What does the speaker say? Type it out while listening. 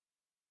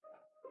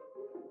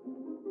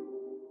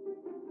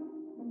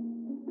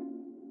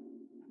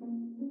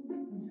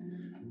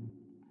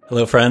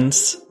Hello,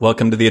 friends.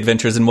 Welcome to the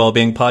Adventures in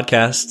Wellbeing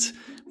podcast.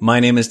 My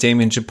name is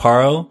Damien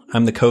Japaro.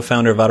 I'm the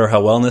co-founder of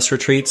Aroha Wellness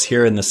Retreats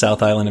here in the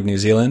South Island of New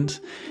Zealand.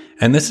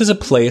 And this is a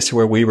place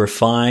where we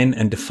refine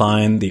and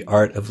define the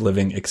art of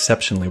living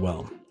exceptionally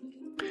well.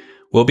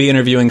 We'll be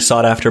interviewing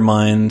sought-after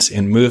minds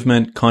in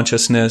movement,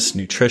 consciousness,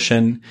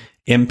 nutrition,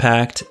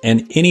 impact,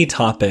 and any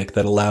topic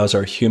that allows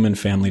our human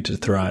family to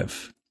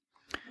thrive.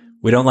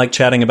 We don't like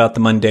chatting about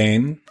the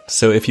mundane,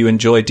 so if you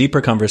enjoy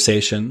deeper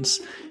conversations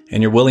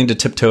and you're willing to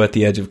tiptoe at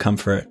the edge of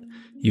comfort,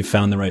 you've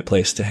found the right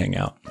place to hang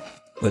out.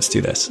 Let's do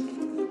this.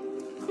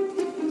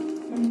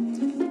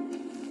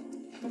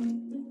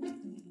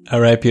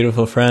 All right,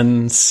 beautiful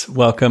friends,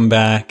 welcome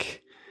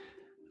back.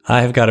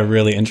 I've got a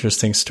really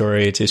interesting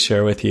story to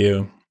share with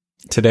you.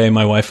 Today,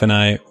 my wife and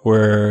I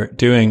were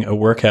doing a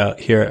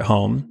workout here at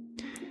home.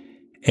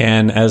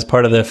 And as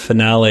part of the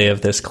finale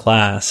of this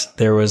class,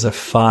 there was a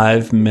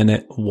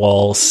 5-minute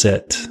wall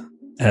sit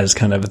as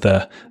kind of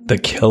the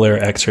killer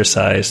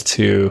exercise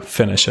to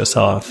finish us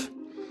off.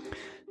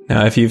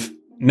 Now, if you've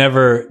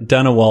never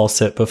done a wall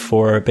sit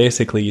before,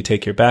 basically you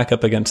take your back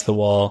up against the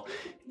wall,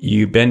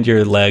 you bend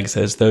your legs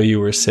as though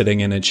you were sitting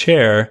in a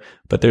chair,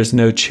 but there's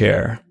no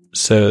chair.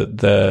 So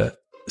the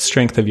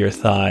strength of your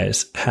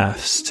thighs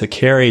has to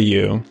carry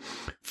you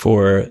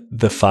for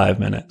the 5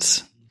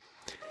 minutes.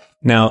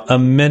 Now, a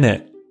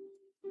minute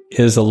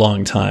is a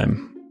long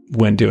time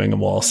when doing a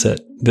wall sit.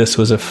 This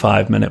was a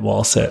 5-minute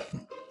wall sit.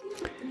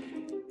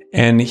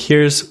 And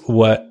here's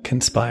what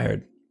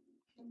conspired.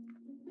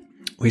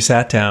 We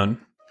sat down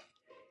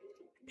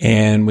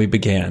and we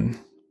began.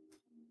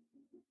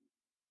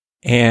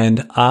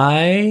 And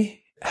I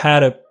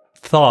had a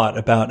thought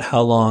about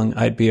how long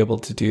I'd be able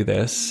to do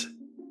this.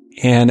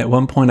 And at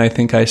one point, I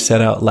think I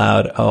said out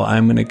loud,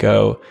 I'm going to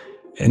go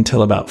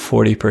until about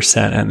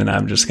 40%, and then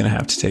I'm just going to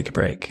have to take a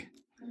break.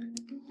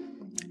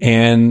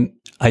 And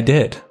I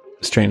did.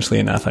 Strangely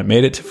enough, I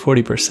made it to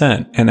 40.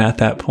 And at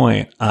that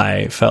point,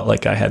 I felt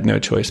like I had no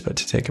choice but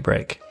to take a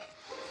break.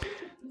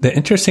 The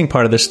interesting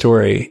part of the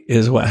story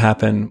is what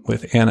happened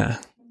with Anna.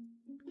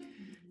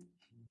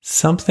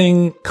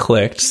 Something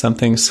clicked,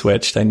 something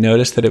switched. I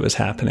noticed that it was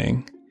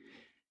happening.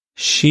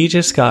 She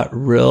just got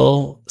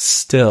real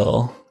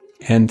still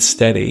and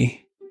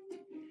steady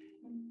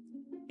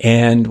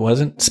and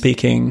wasn't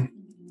speaking.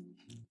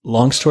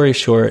 Long story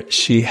short,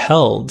 she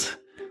held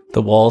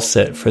the wall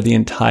sit for the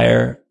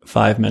entire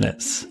 5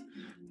 minutes.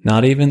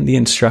 Not even the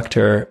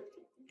instructor,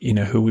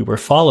 who we were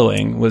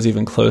following was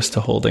even close to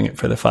holding it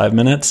for the 5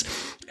 minutes.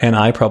 And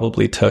I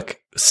probably took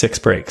 6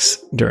 breaks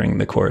during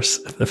the course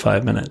of the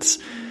 5 minutes.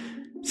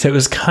 So it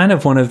was kind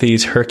of one of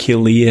these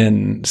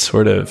Herculean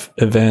sort of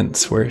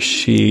events where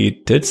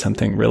she did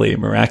something really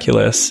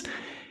miraculous.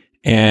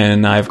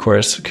 And I, of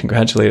course,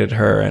 congratulated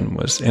her and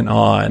was in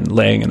awe and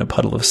laying in a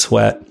puddle of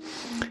sweat.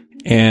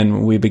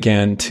 And we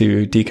began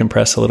to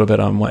decompress a little bit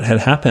on what had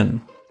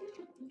happened.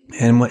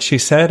 And what she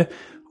said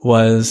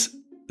was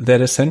that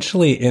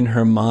essentially in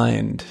her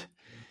mind,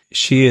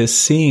 she is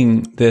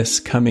seeing this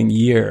coming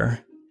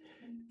year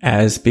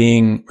as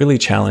being really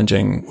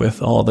challenging with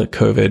all the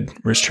COVID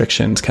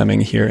restrictions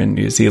coming here in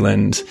New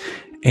Zealand.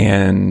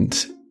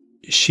 And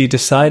she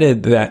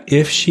decided that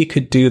if she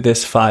could do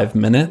this 5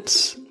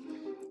 minutes,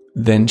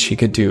 then she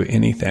could do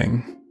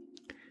anything.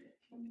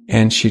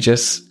 And she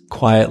just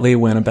quietly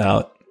went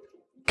about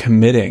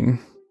committing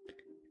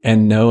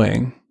and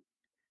knowing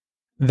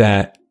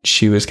that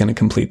she was going to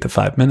complete the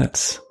 5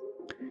 minutes.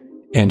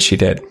 And she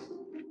did.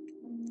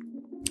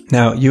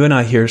 Now, you and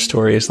I hear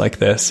stories like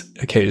this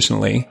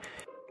occasionally.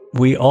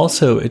 We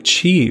also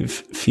achieve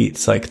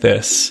feats like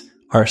this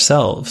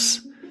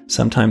ourselves,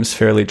 sometimes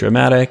fairly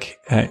dramatic.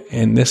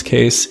 In this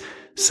case,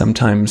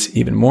 sometimes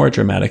even more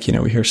dramatic.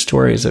 We hear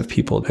stories of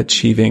people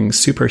achieving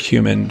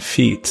superhuman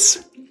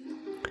feats.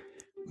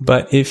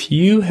 But if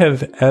you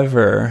have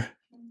ever,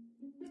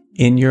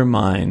 in your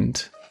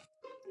mind,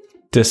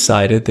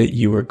 decided that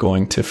you were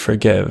going to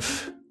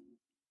forgive,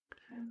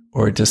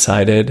 or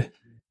decided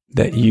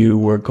that you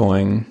were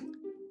going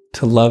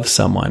to love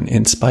someone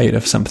in spite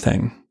of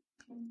something,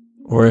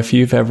 or if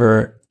you've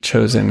ever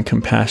chosen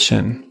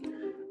compassion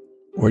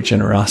or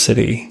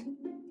generosity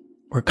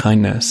or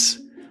kindness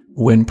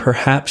when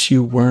perhaps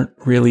you weren't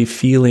really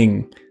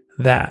feeling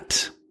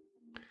that,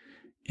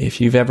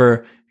 if you've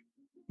ever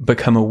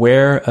become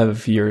aware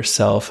of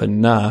yourself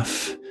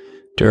enough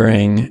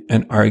during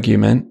an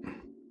argument,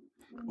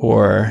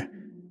 or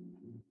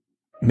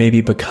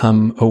maybe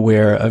become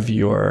aware of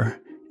your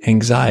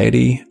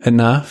anxiety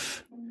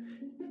enough,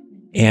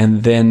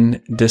 and then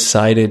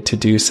decided to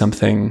do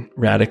something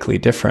radically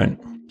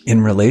different in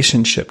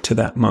relationship to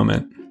that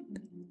moment,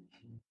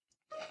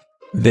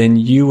 then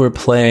you were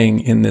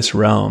playing in this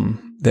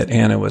realm that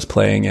Anna was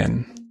playing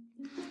in,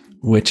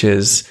 which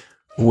is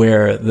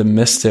where the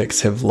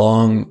mystics have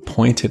long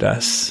pointed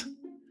us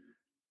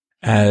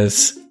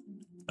as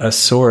a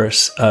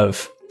source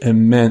of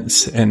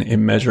immense and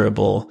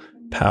immeasurable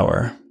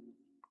power.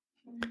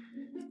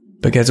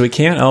 Because we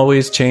can't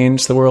always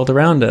change the world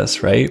around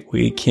us, right?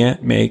 We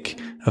can't make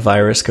a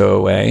virus go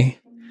away.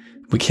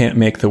 We can't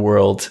make the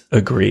world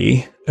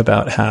agree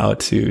about how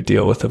to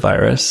deal with the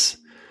virus.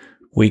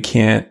 We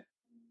can't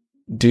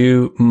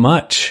do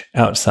much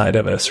outside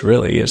of us,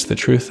 really, is the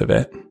truth of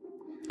it.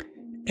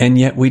 And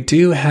yet we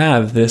do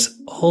have this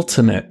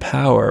ultimate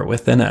power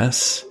within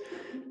us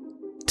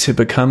to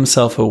become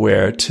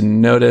self-aware, to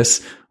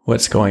notice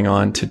what's going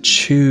on, to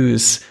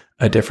choose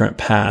a different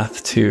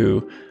path,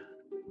 to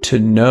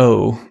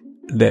know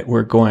that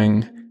we're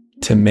going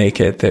to make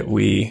it, that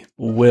we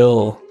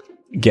will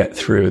get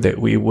through, that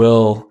we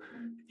will,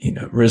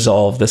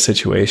 resolve the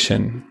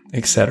situation,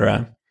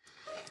 etc.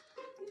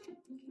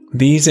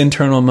 These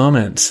internal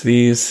moments,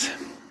 these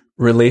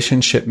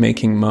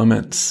relationship-making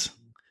moments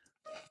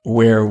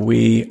where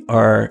we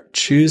are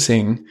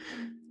choosing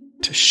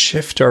to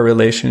shift our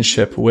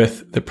relationship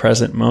with the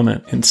present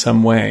moment in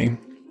some way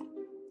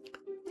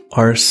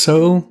are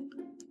so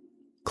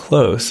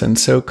close and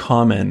so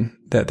common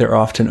that they're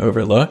often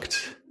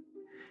overlooked.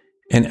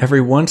 And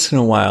every once in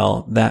a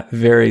while, that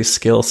very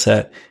skill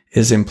set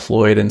is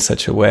employed in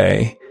such a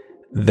way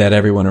that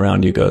everyone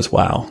around you goes,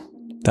 wow,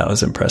 that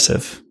was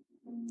impressive.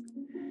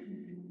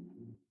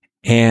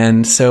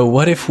 And so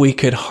what if we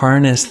could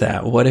harness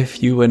that? What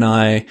if you and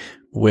I,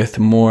 with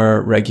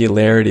more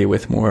regularity,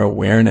 with more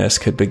awareness,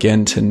 could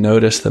begin to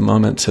notice the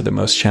moments that are the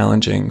most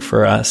challenging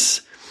for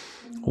us?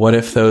 What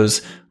if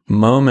those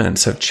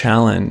moments of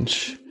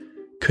challenge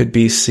could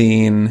be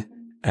seen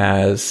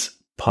as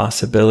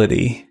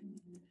possibility,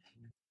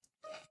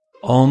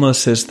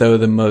 almost as though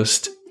the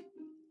most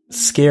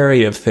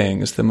scary of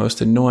things, the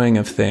most annoying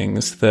of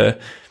things, the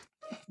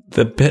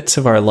bits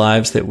of our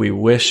lives that we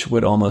wish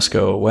would almost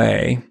go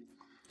away,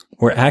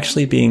 were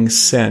actually being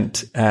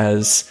sent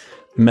as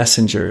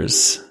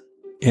messengers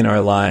in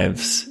our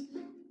lives,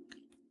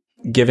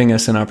 giving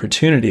us an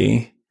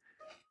opportunity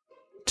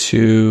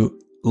to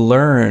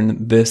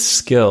learn this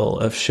skill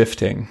of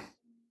shifting.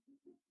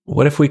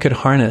 What if we could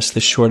harness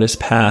the shortest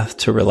path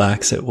to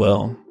relax at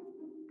will?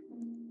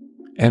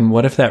 And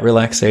what if that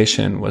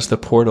relaxation was the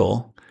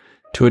portal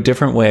to a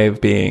different way of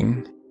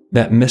being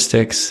that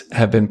mystics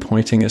have been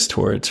pointing us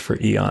towards for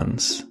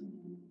eons?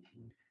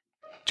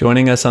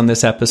 Joining us on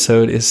this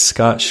episode is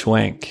Scott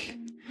Schwenk.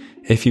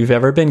 If you've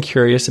ever been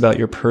curious about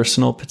your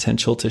personal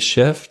potential to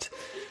shift,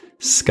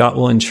 Scott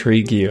will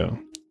intrigue you.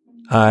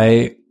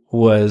 I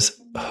was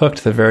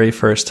hooked the very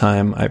first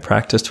time I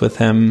practiced with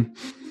him.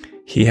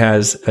 He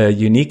has a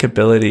unique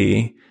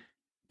ability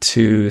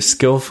to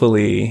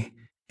skillfully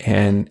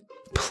and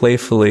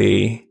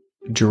playfully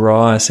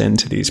draw us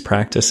into these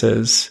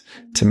practices,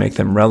 to make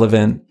them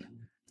relevant,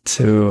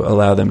 to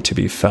allow them to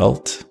be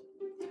felt.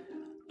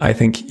 I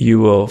think you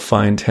will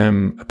find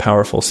him a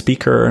powerful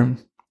speaker,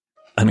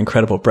 an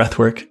incredible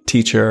breathwork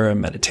teacher, a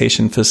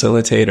meditation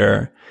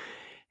facilitator.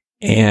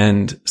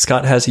 And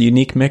Scott has a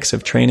unique mix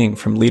of training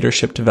from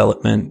leadership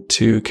development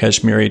to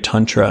Kashmiri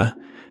Tantra.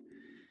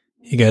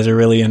 You guys are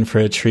really in for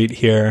a treat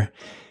here.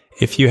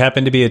 If you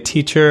happen to be a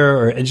teacher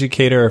or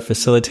educator or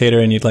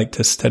facilitator and you'd like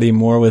to study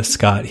more with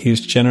Scott,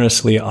 he's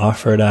generously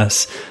offered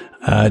us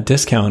a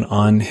discount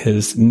on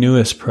his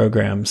newest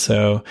program.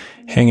 So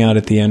hang out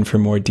at the end for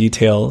more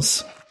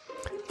details.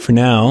 For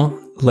now,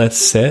 let's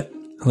sit,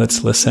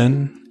 let's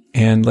listen,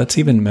 and let's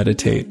even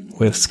meditate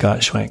with Scott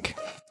Schwenk.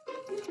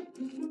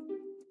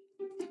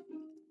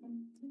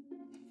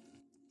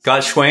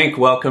 Scott Schwenk,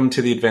 welcome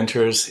to the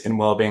Adventures in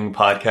Wellbeing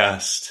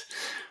podcast.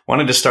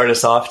 Wanted to start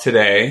us off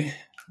today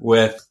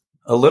with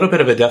a little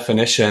bit of a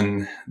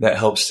definition that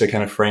helps to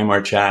kind of frame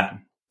our chat.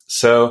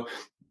 So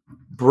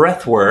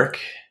breath work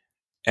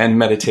and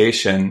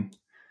meditation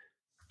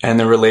and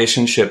the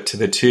relationship to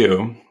the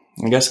two,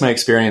 I guess my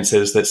experience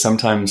is that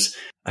sometimes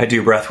I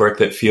do breath work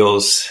that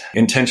feels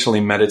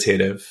intentionally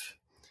meditative,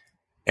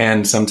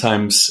 and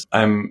sometimes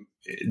I'm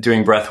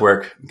doing breath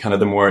work, kind of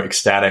the more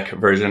ecstatic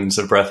versions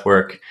of breath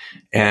work.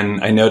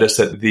 And I notice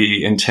that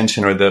the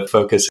intention or the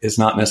focus is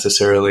not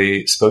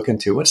necessarily spoken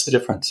to. What's the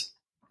difference?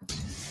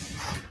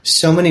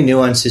 So many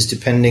nuances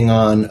depending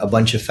on a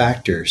bunch of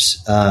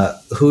factors.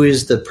 Who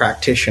is the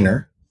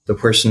practitioner, the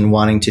person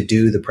wanting to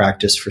do the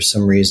practice for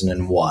some reason,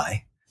 and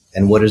why?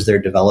 And what is their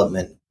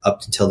development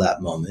up until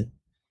that moment?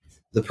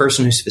 The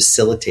person who's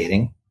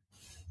facilitating,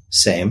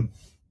 same.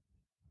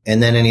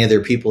 And then any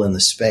other people in the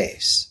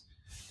space.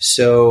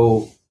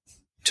 So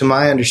to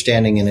my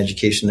understanding in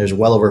education, there's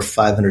well over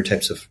 500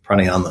 types of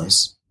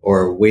pranayamas,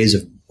 or ways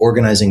of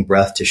organizing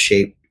breath to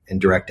shape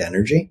and direct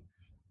energy.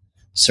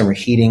 Some are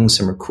heating,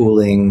 some are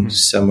cooling,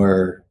 some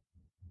are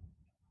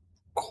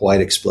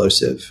quite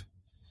explosive.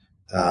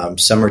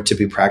 Some are to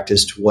be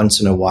practiced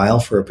once in a while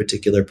for a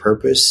particular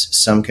purpose.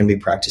 Some can be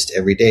practiced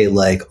every day,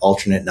 like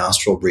alternate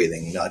nostril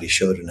breathing, Nadi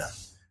Shodhana,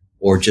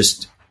 or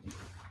just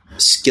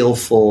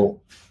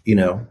skillful,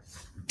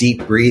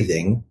 deep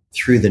breathing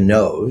through the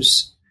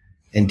nose.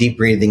 And deep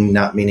breathing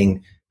not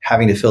meaning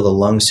having to fill the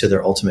lungs to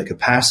their ultimate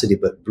capacity,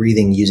 but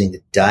breathing using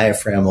the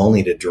diaphragm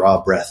only to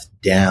draw breath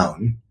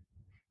down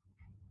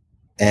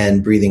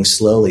and breathing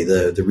slowly.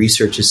 The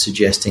research is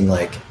suggesting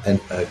like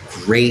a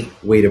great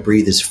way to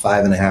breathe is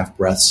 5.5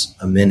 breaths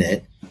a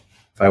minute.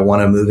 If I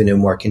want to move into a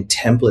more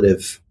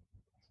contemplative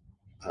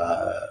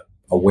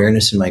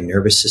awareness in my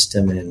nervous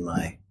system and in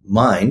my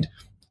mind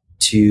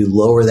to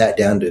lower that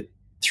down to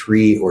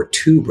 3 or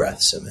 2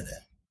 breaths a minute.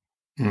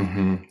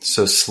 Mm-hmm.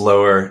 So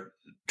slower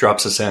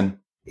drops us in.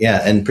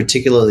 Yeah, and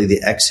particularly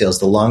the exhales.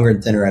 The longer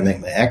and thinner I make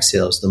my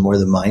exhales, the more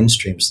the mind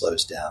stream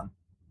slows down.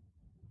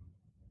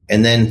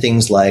 And then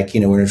things like,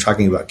 when we're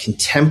talking about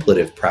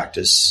contemplative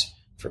practice,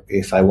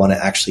 if I want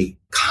to actually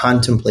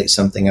contemplate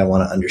something I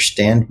want to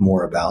understand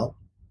more about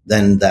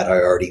than that I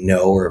already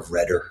know or have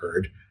read or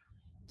heard,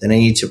 then I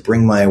need to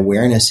bring my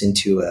awareness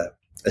into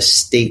a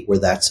state where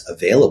that's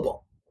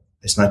available.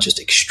 It's not just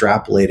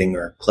extrapolating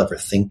or clever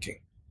thinking.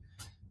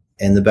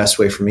 And the best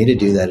way for me to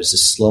do that is to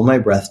slow my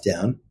breath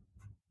down.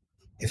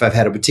 If I've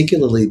had a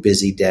particularly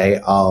busy day,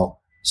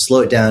 I'll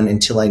slow it down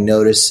until I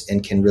notice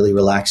and can really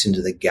relax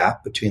into the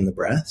gap between the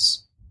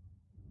breaths.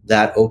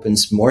 That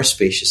opens more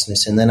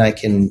spaciousness, and then I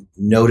can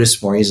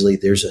notice more easily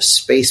there's a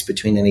space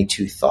between any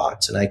 2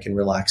 thoughts, and I can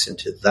relax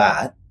into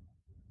that,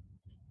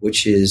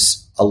 which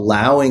is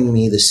allowing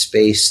me the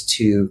space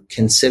to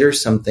consider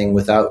something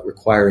without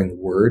requiring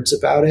words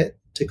about it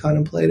to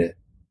contemplate it,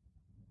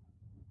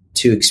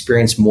 to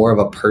experience more of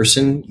a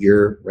person.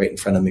 You're right in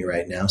front of me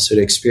right now. So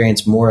to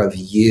experience more of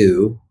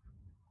you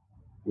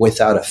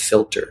without a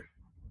filter,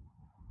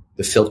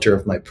 the filter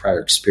of my prior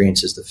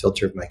experiences, the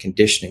filter of my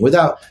conditioning,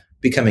 without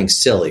becoming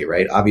silly,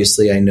 right?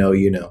 Obviously, I know,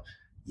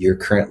 you're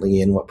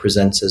currently in what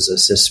presents as a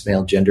cis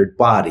male gendered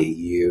body.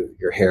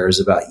 Your hair is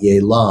about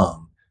yay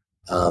long.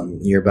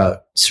 You're about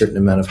a certain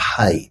amount of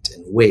height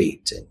and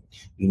weight, and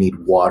you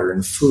need water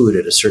and food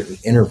at a certain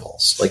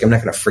intervals. Like, I'm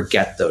not going to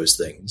forget those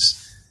things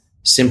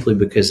simply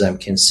because I'm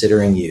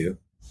considering you,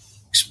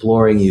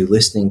 exploring you,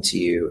 listening to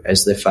you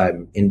as if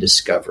I'm in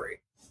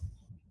discovery.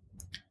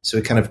 So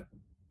we kind of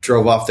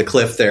drove off the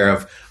cliff there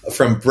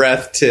from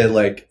breath to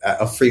like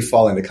a free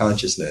fall into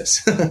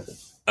consciousness.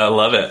 I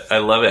love it.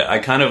 I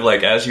kind of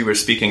like, as you were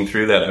speaking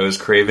through that, I was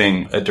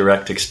craving a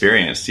direct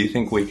experience. Do you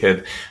think we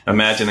could,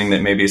 imagining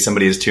that maybe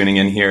somebody is tuning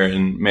in here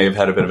and may have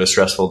had a bit of a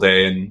stressful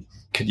day and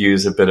could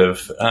use a bit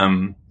of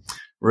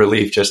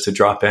relief just to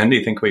drop in? Do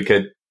you think we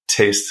could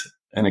taste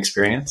an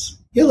experience?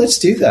 Yeah, let's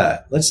do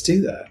that.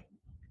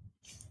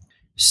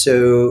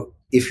 So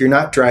if you're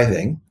not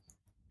driving,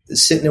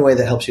 sit in a way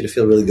that helps you to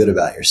feel really good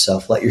about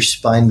yourself. Let your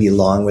spine be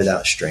long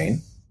without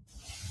strain.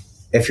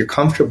 If you're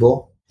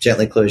comfortable,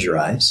 gently close your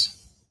eyes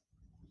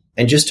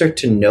and just start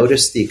to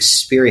notice the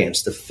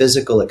experience, the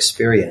physical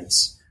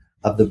experience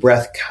of the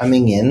breath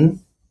coming in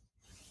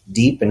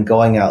deep and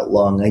going out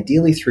long,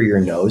 ideally through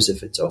your nose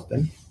if it's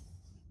open.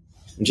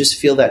 And just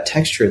feel that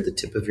texture at the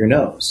tip of your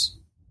nose.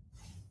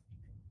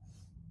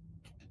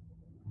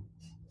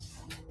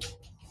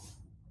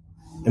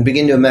 And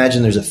begin to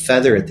imagine there's a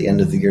feather at the end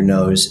of your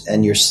nose,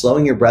 and you're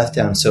slowing your breath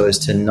down so as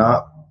to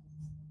not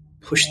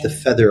push the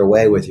feather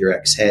away with your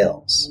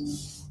exhales.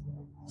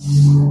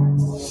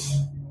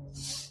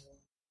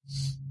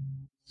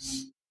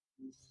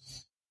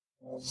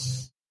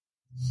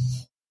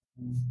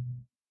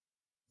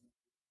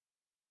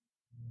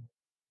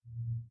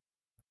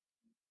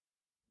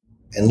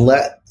 And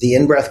let the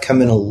in-breath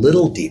come in a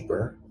little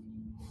deeper,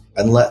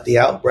 and let the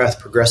out-breath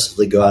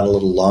progressively go out a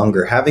little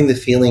longer, having the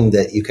feeling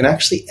that you can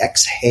actually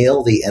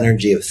exhale the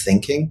energy of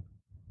thinking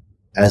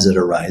as it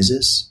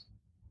arises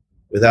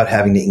without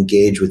having to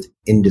engage with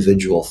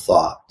individual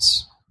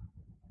thoughts,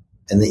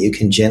 and that you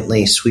can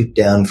gently sweep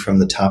down from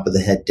the top of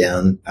the head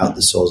down, out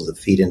the soles of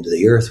the feet into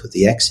the earth with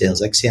the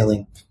exhales,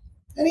 exhaling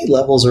any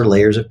levels or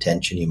layers of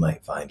tension you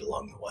might find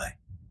along the way.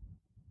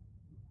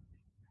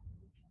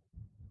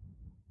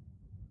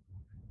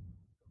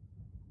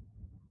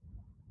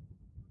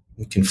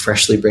 You can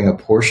freshly bring a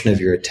portion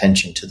of your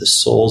attention to the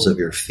soles of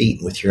your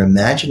feet with your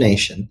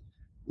imagination,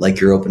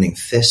 like you're opening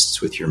fists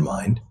with your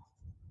mind.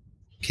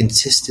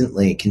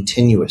 Consistently,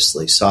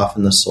 continuously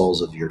soften the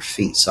soles of your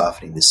feet,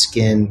 softening the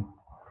skin,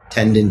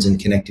 tendons and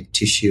connective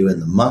tissue, and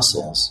the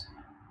muscles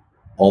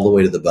all the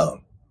way to the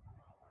bone.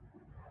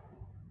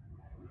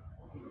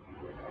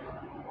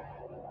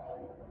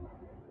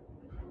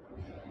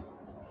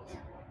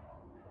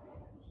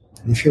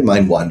 And if your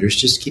mind wanders,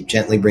 just keep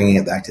gently bringing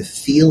it back to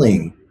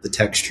feeling the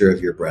texture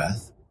of your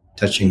breath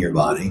touching your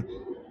body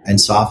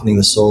and softening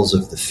the soles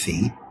of the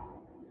feet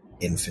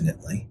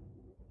infinitely.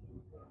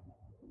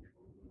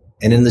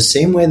 And in the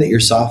same way that you're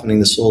softening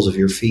the soles of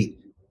your feet,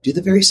 do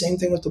the very same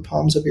thing with the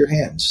palms of your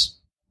hands,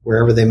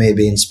 wherever they may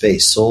be in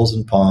space, soles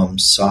and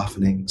palms,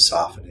 softening,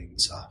 softening,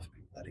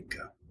 softening, letting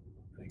go,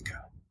 letting go.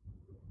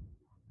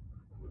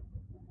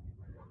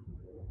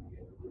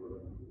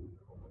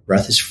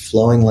 Breath is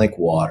flowing like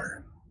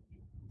water,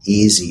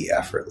 easy,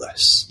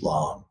 effortless,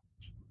 long.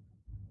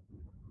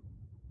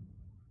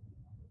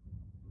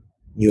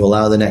 You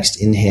allow the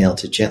next inhale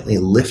to gently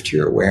lift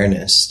your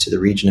awareness to the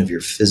region of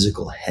your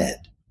physical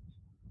head,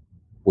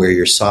 where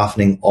you're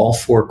softening all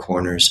 4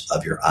 corners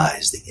of your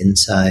eyes, the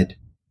inside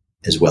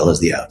as well as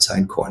the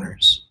outside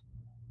corners,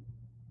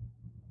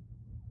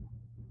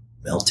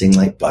 melting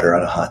like butter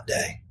on a hot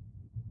day,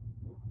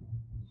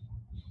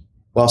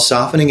 while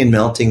softening and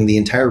melting the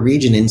entire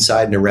region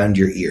inside and around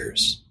your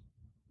ears.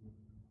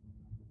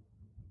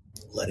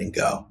 letting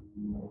go,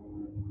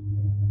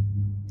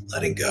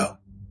 letting go,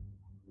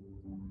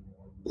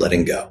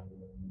 letting go.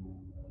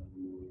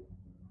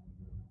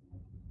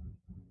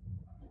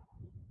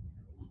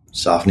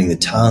 Softening the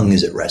tongue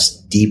as it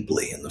rests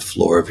deeply in the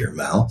floor of your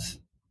mouth.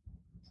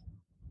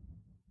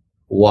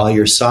 While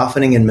you're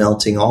softening and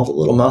melting all the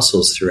little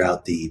muscles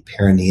throughout the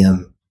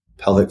perineum,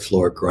 pelvic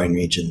floor, groin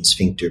region,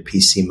 sphincter,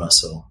 PC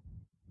muscle,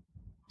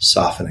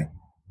 softening,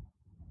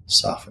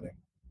 softening,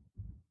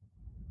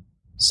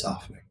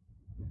 softening.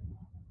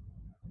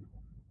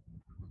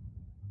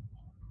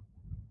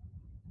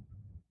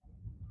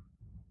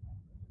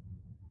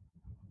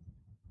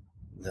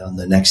 Now, on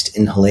the next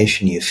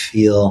inhalation, you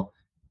feel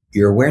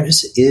your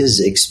awareness is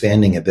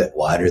expanding a bit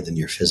wider than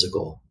your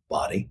physical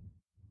body,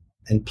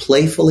 and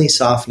playfully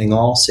softening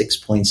all 6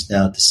 points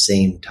now at the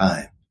same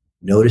time,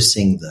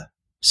 noticing the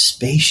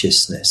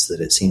spaciousness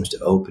that it seems to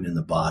open in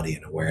the body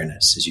and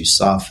awareness as you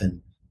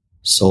soften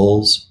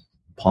soles,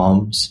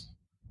 palms,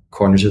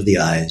 corners of the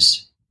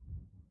eyes,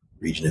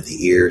 region of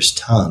the ears,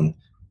 tongue,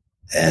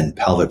 and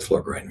pelvic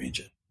floor groin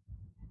region.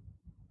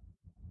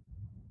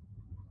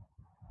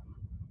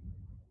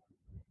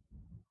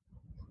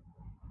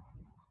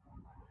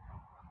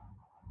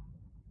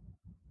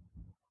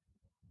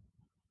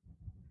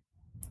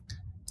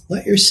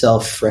 Let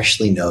yourself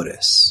freshly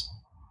notice,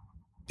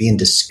 be in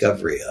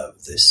discovery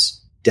of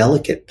this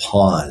delicate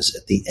pause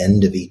at the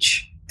end of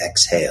each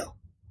exhale.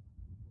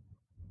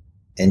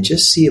 And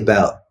just see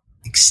about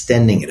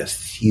extending it a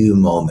few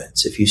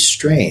moments. If you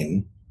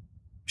strain,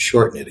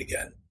 shorten it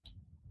again.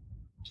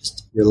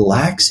 Just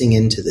relaxing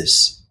into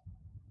this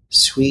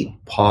sweet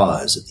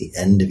pause at the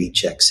end of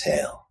each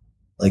exhale,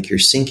 like you're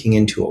sinking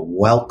into a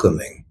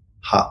welcoming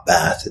hot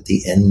bath at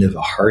the end of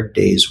a hard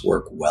day's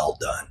work well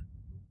done.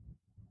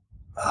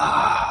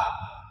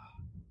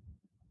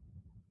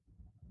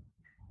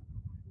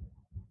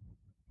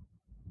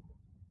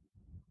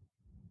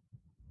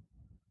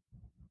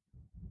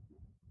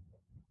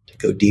 To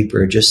go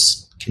deeper,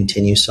 just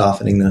continue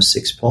softening those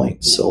 6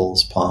 points: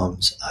 soles,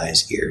 palms,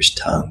 eyes, ears,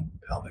 tongue,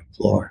 pelvic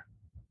floor.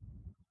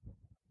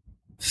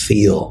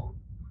 Feel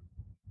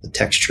the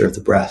texture of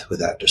the breath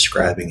without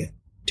describing it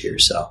to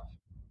yourself.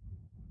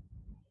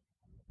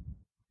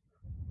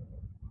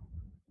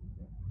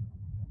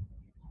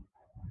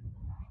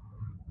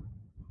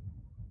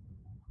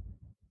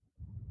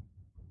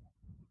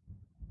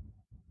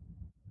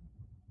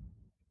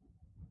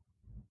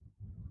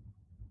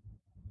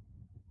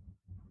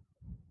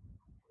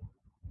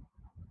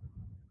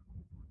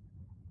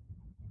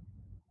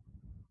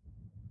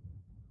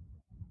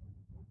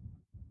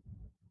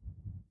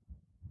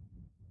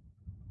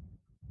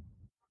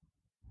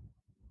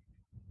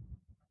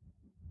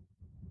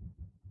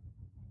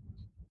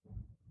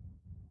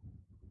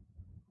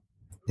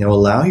 Now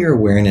allow your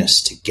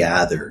awareness to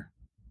gather.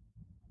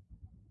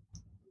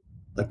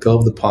 Let go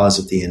of the pause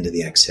at the end of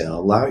the exhale.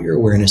 Allow your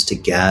awareness to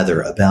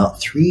gather about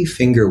 3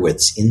 finger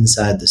widths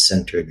inside the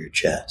center of your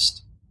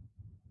chest,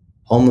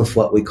 home of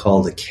what we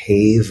call the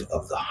cave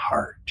of the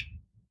heart.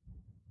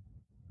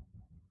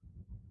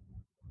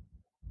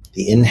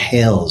 The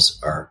inhales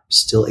are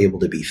still able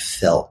to be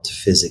felt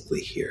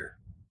physically here,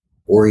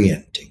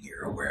 orienting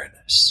your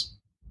awareness.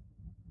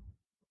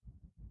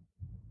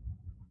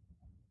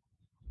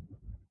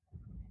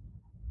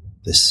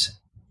 This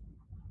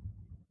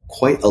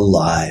quite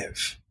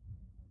alive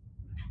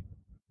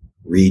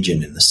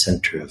region in the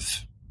center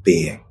of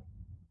being.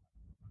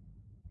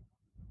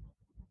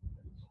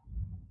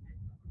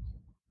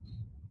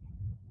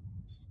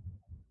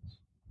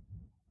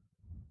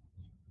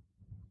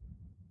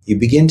 You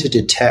begin to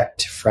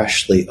detect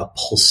freshly a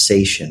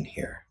pulsation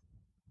here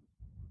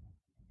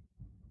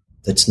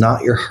that's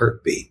not your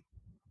heartbeat.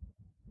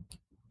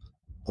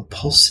 A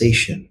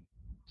pulsation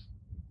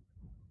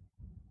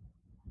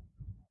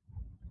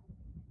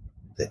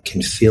that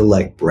can feel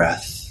like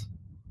breath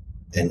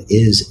and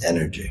is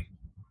energy.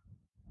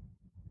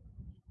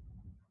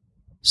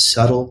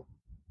 Subtle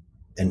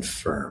and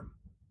firm.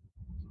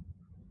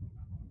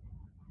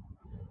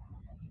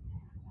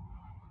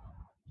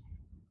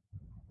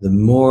 The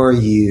more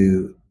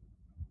you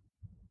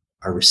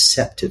are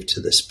receptive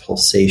to this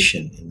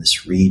pulsation in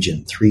this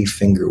region, 3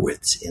 finger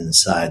widths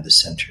inside the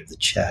center of the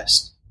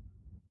chest,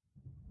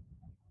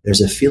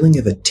 there's a feeling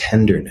of a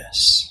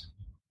tenderness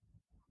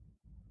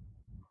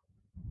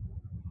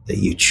that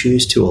you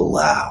choose to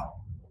allow.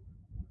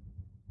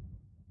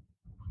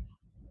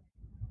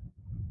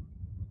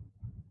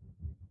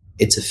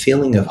 It's a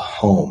feeling of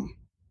home,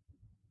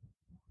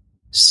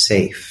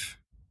 safe,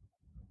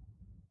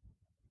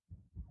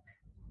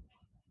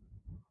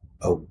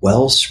 a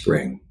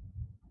wellspring,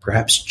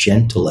 perhaps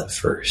gentle at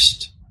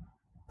first,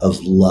 of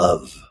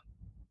love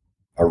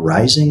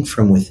arising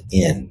from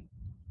within,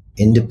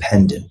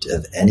 independent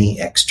of any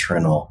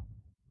external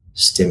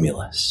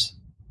stimulus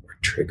or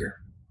trigger.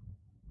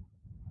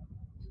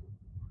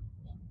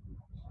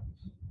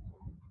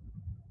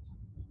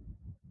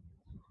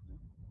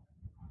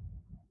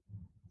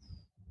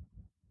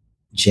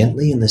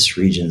 Gently in this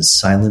region,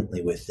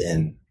 silently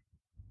within,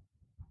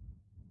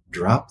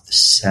 drop the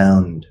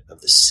sound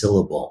of the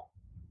syllable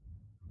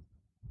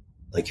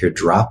like you're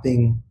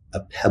dropping a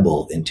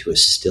pebble into a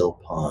still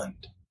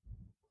pond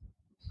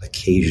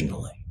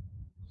occasionally.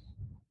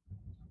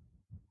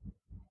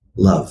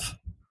 Love.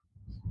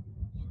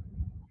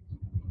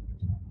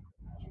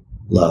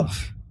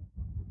 Love.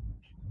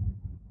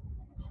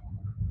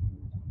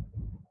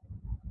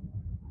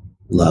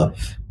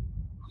 Love.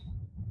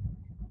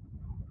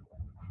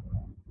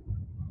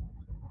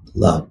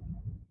 Love.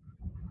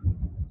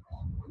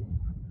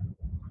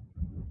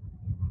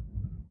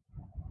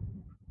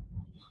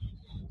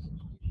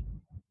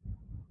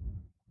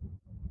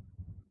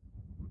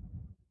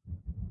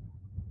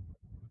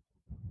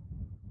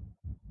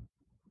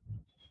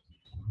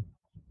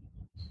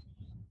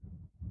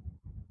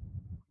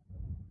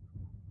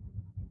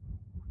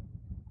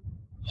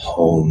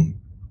 Home.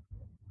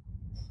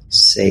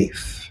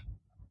 Safe.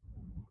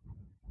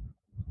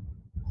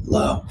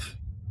 Love.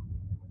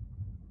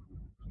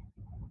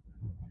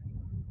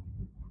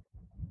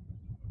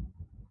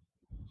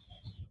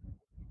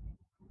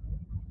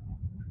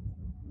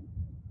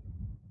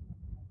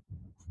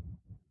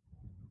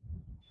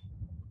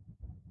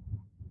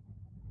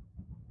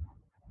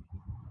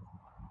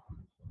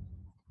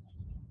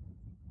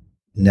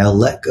 Now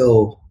let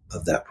go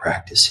of that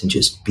practice and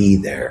just be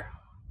there,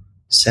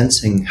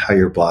 sensing how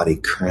your body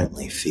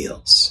currently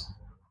feels,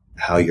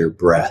 how your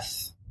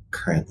breath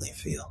currently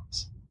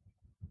feels.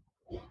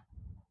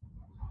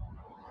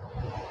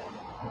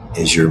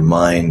 Is your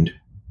mind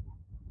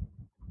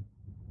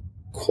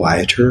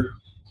quieter?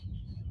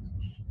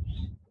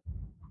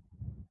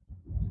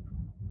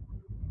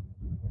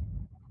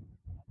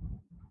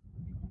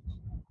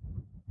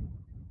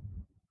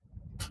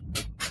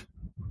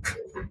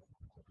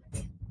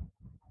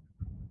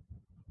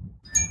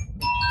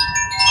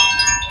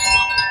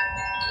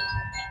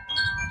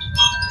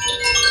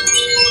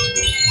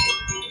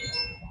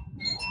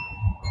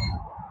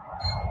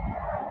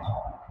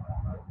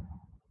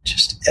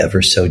 Just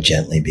ever so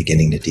gently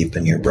beginning to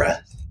deepen your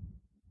breath.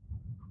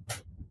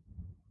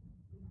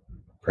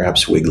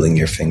 Perhaps wiggling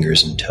your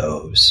fingers and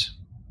toes.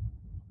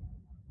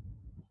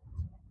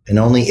 And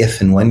only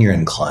if and when you're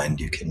inclined,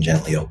 you can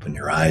gently open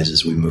your eyes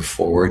as we move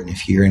forward. And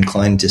if you're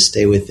inclined to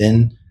stay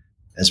within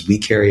as we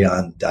carry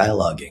on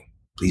dialoguing,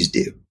 please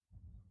do.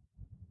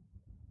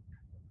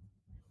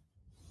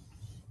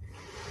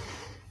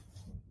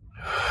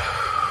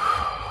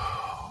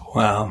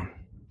 Wow.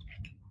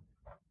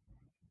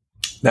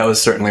 That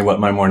was certainly what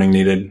my morning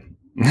needed.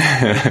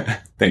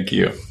 Thank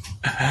you.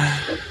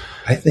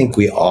 I think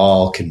we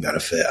all can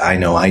benefit. I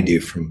know I do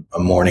from a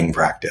morning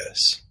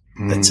practice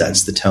that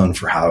sets the tone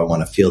for how I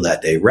want to feel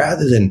that day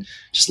rather than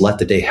just let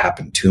the day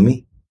happen to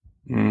me.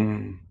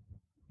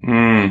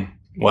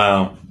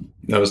 Wow.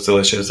 That was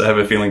delicious. I have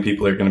a feeling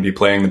people are going to be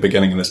playing the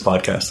beginning of this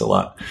podcast a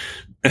lot.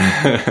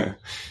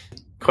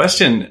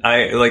 Question.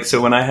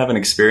 So when I have an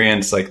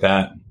experience like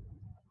that,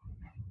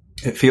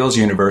 it feels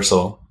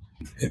universal.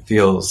 It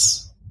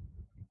feels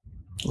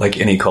like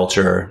any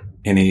culture,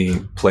 any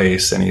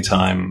place, any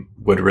time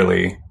would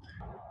really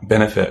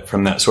benefit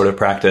from that sort of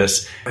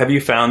practice. Have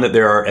you found that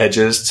there are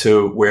edges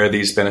to where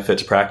these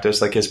benefits practice?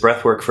 Like, is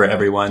breath work for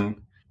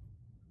everyone?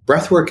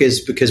 Breath work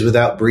is because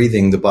without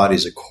breathing, the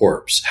body's a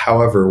corpse.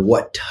 However,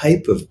 what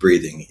type of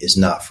breathing is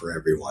not for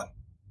everyone?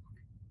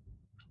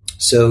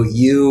 So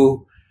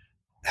you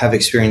have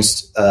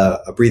experienced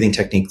a breathing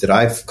technique that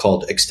I've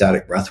called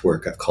ecstatic breath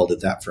work. I've called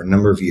it that for a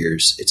number of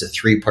years. It's a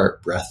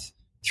 3-part breath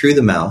through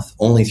the mouth,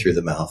 only through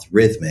the mouth,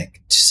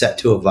 rhythmic, set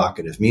to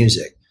evocative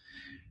music.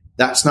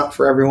 That's not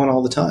for everyone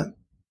all the time.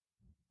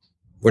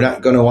 We're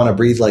not going to want to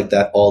breathe like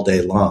that all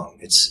day long.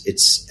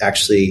 It's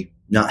actually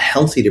not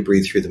healthy to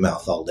breathe through the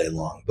mouth all day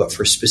long. But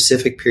for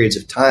specific periods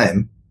of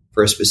time,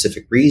 for a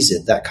specific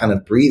reason, that kind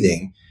of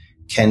breathing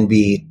can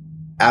be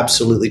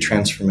absolutely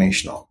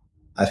transformational.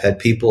 I've had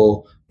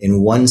people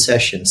in one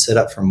session sit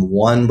up from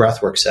one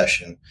breathwork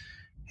session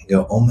and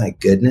go, oh my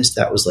goodness,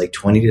 that was like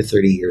 20 to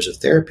 30 years of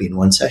therapy in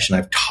one session.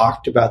 I've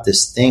talked about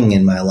this thing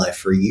in my life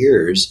for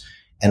years,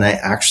 and I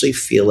actually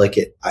feel like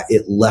it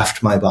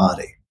left my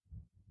body.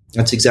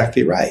 That's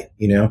exactly right.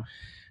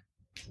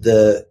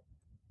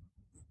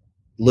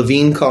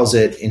 Levine calls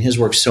it in his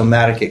work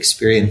somatic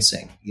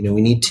experiencing.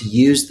 We need to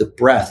use the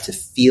breath to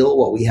feel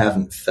what we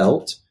haven't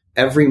felt.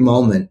 Every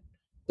moment,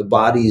 the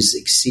body's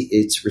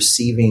it's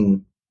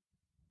receiving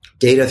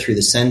data through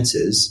the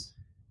senses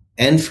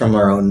and from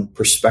our own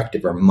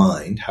perspective, our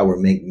mind, how we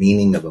make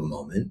meaning of a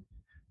moment.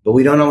 But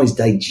we don't always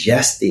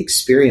digest the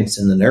experience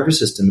in the nervous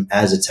system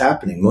as it's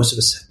happening. Most of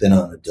us have been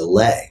on a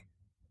delay.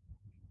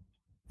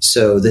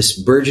 So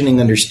this burgeoning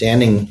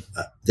understanding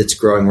that's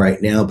growing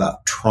right now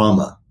about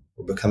trauma,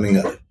 we're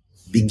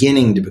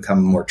beginning to become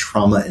a more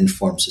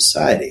trauma-informed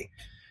society.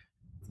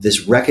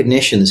 This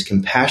recognition, this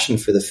compassion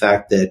for the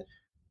fact that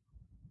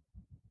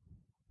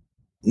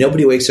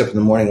nobody wakes up in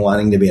the morning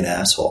wanting to be an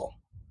asshole.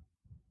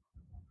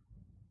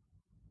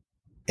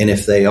 And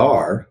if they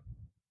are,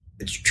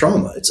 it's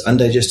trauma. It's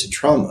undigested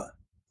trauma.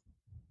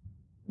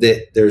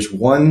 That there's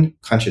one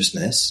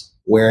consciousness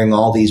wearing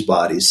all these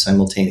bodies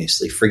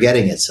simultaneously,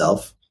 forgetting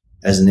itself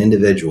as an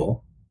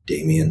individual,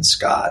 Damien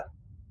Scott,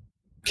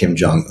 Kim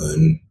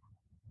Jong-un,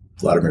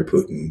 Vladimir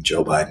Putin,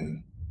 Joe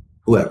Biden,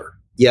 whoever.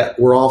 Yet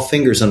we're all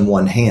fingers on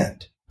one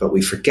hand, but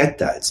we forget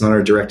that. It's not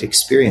our direct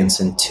experience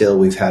until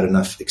we've had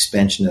enough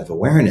expansion of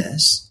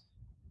awareness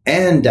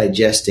and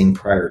digesting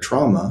prior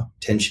trauma,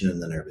 tension in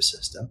the nervous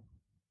system,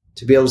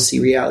 to be able to see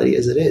reality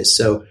as it is.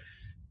 So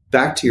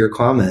back to your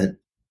comment,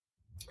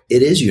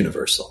 it is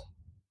universal.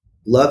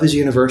 Love is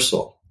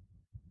universal.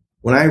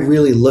 When I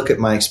really look at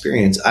my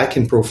experience, I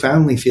can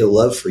profoundly feel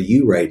love for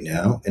you right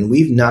now. And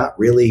we've not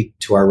really,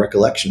 to our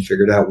recollection,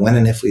 figured out when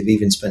and if we've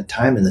even spent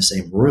time in the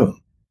same room.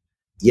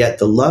 Yet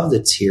the love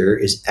that's here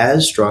is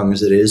as strong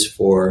as it is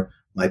for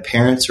my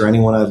parents or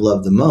anyone I've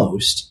loved the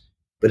most,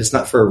 but it's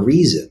not for a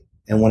reason.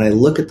 And when I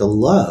look at the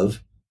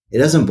love, it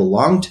doesn't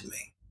belong to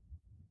me.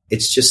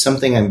 It's just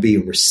something I'm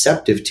being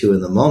receptive to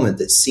in the moment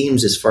that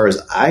seems, as far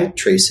as I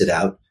trace it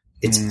out,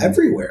 it's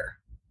everywhere,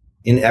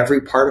 in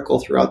every particle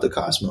throughout the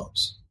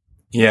cosmos.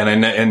 Yeah,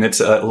 and it's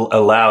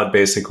allowed,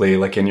 basically,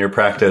 like in your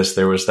practice,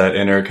 there was that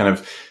inner kind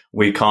of,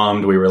 we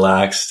calmed, we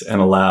relaxed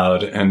and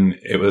allowed, and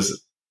it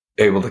was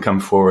able to come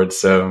forward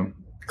so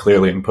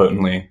clearly and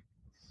potently.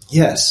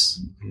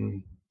 Yes. Mm-hmm.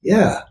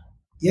 Yeah.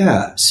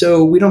 Yeah.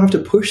 So we don't have to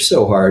push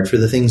so hard for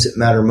the things that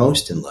matter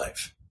most in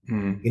life.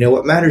 You know,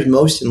 what matters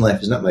most in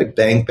life is not my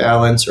bank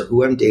balance or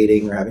who I'm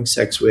dating or having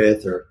sex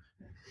with or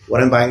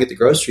what I'm buying at the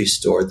grocery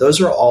store.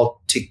 Those are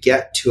all to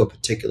get to a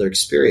particular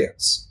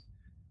experience.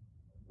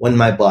 When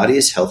my body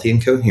is healthy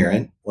and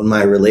coherent, when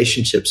my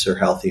relationships are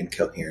healthy and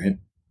coherent,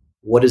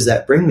 what does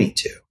that bring me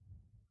to?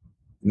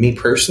 Me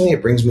personally,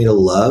 it brings me to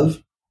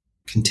love,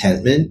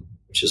 contentment,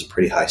 which is a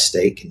pretty high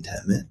state,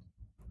 contentment,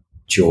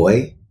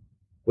 joy,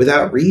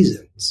 without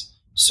reasons.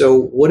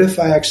 So what if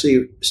I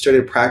actually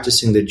started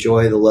practicing the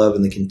joy, the love,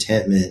 and the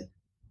contentment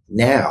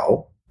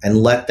now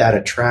and let that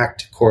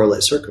attract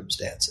correlate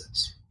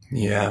circumstances?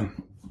 Yeah.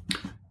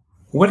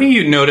 What do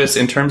you notice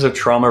in terms of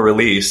trauma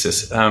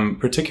release,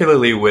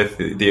 particularly with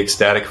the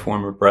ecstatic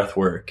form of breath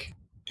work?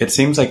 It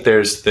seems like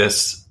there's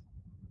this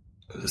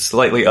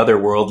slightly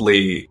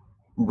otherworldly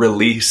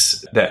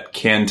release that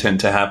can tend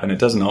to happen. It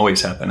doesn't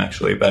always happen,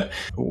 actually, but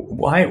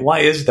why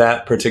is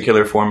that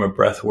particular form of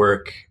breath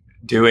work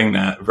doing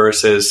that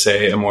versus,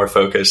 say, a more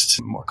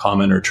focused, more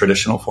common or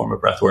traditional form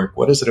of breath work?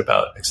 What is it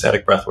about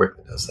ecstatic breath work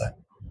that does that?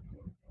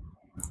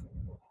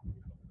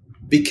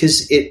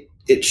 Because it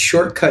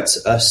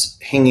shortcuts us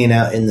hanging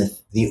out in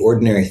the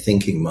ordinary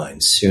thinking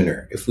mind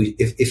sooner.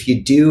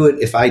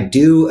 If I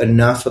do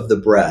enough of the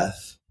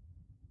breath,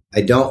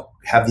 I don't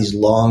have these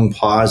long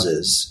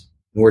pauses.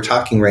 And we're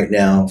talking right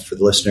now for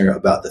the listener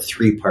about the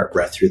 3-part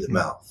breath through the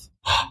mouth.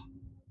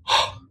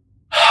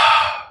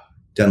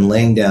 Done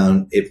laying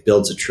down, it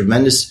builds a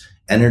tremendous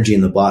energy in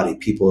the body.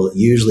 People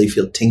usually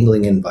feel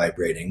tingling and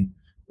vibrating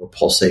or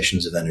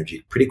pulsations of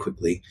energy pretty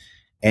quickly.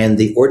 And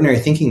the ordinary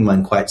thinking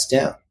mind quiets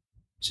down.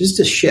 It's just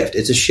a shift.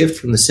 It's a shift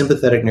from the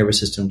sympathetic nervous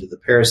system to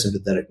the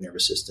parasympathetic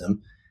nervous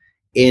system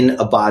in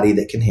a body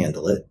that can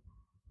handle it.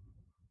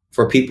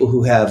 For people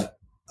who have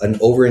an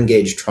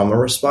overengaged trauma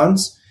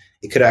response,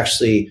 it could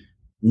actually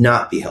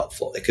not be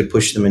helpful. It could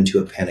push them into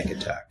a panic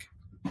attack.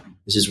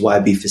 This is why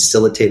be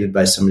facilitated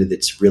by somebody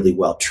that's really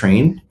well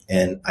trained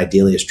and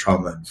ideally is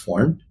trauma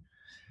informed.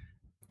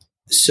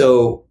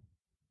 So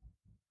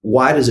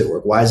why does it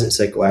work? Why is it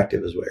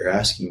psychoactive is what you're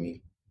asking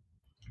me.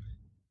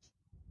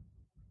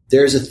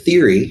 There's a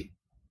theory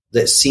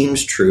that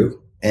seems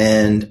true,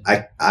 and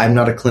I'm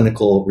not a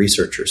clinical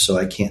researcher, so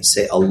I can't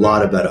say a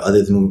lot about it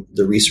other than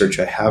the research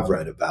I have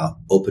read about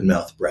open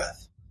mouth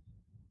breath,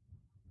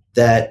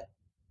 that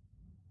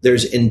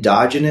there's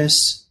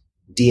endogenous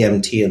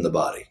DMT in the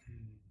body.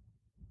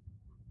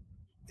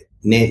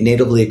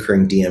 Natively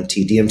occurring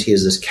DMT. DMT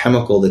is this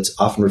chemical that's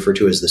often referred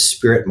to as the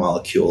spirit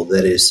molecule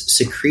that is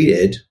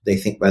secreted, they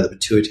think, by the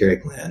pituitary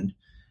gland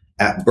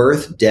at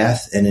birth,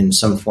 death, and in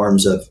some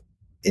forms of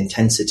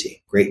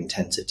intensity, great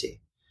intensity.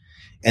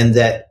 And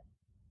that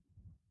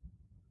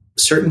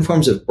certain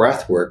forms of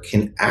breath work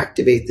can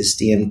activate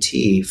this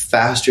DMT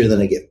faster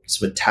than it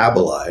gets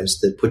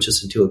metabolized, that puts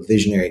us into a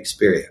visionary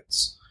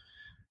experience.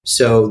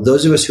 So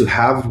those of us who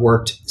have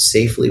worked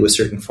safely with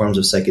certain forms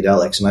of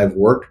psychedelics, and I've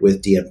worked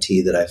with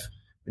DMT that I've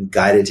been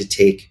guided to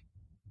take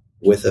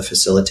with a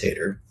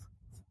facilitator,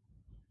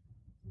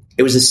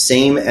 it was the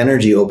same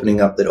energy opening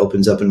up that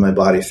opens up in my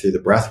body through the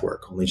breath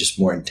work, only just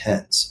more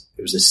intense.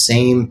 It was the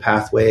same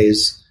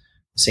pathways,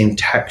 same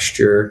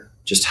texture,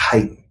 just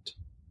heightened.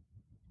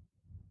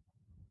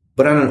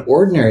 But on an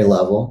ordinary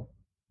level,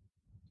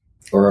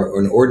 or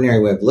an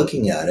ordinary way of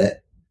looking at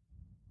it,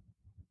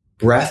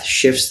 breath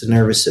shifts the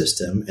nervous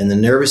system, and the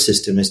nervous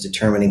system is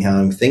determining how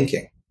I'm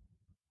thinking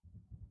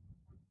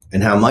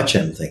and how much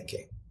I'm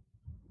thinking.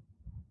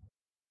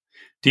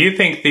 Do you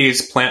think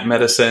these plant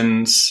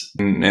medicines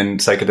and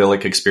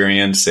psychedelic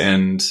experience,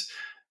 and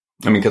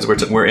I mean, because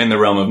we're in the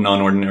realm of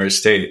non-ordinary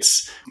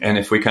states, and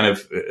if we kind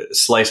of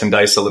slice and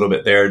dice a little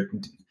bit there,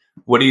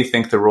 what do you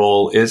think the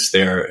role is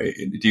there?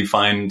 Do you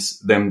find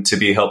them to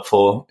be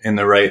helpful in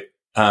the right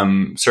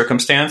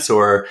circumstance?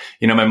 Or,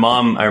 you know, my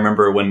mom, I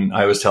remember when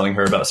I was telling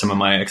her about some of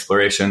my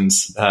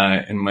explorations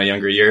in my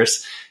younger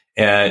years,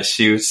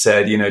 she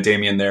said,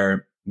 Damien,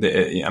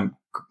 I'm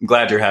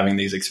glad you're having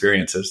these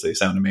experiences. They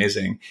sound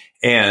amazing.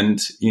 And,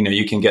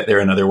 you can get there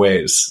in other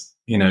ways.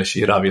 She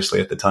had obviously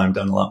at the time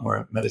done a lot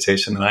more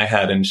meditation than I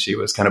had, and she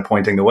was kind of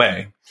pointing the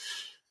way.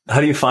 How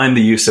do you find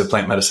the use of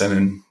plant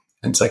medicine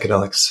and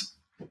psychedelics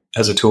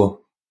as a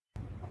tool?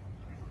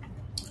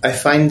 I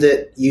find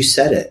that you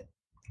said it.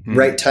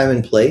 Right time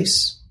and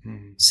place,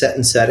 set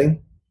and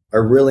setting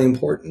are really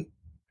important.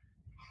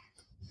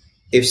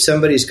 If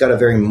somebody's got a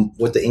very,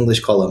 what the English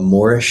call a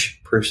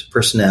Moorish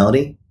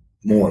personality,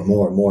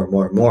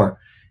 more,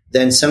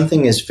 then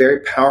something as very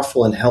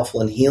powerful and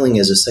helpful and healing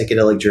as a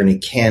psychedelic journey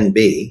can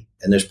be,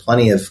 and there's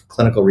plenty of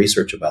clinical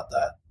research about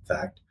that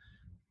fact,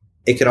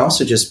 it can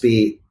also just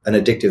be an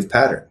addictive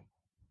pattern.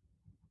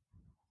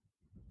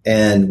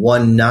 And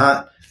one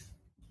not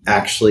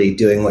actually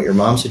doing what your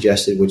mom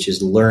suggested, which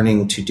is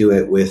learning to do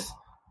it with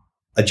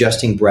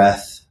adjusting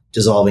breath,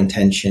 dissolving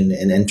tension,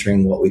 and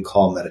entering what we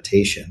call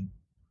meditation.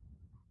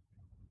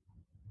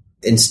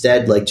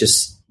 Instead, like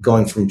just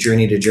going from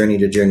journey to journey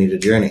to journey to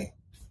journey,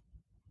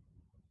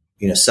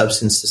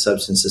 substance to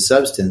substance to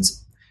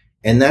substance.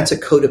 And that's a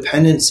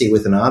codependency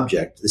with an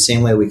object, the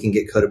same way we can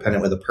get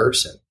codependent with a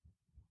person.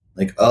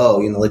 Like,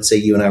 let's say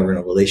you and I were in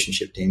a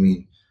relationship,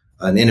 Damien,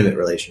 an intimate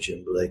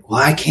relationship. We're like,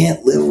 well, I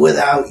can't live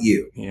without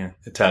you. Yeah,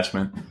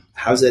 attachment.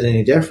 How's that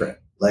any different?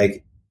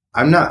 Like,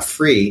 I'm not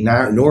free,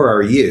 nor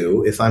are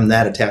you, if I'm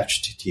that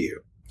attached to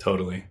you.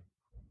 Totally.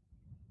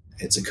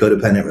 It's a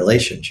codependent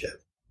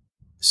relationship.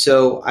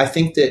 So I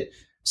think that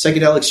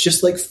psychedelics,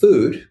 just like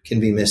food,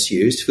 can be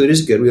misused. Food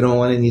is good. We don't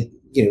want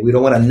to, we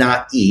don't want to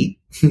not eat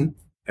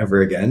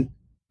ever again.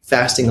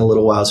 Fasting a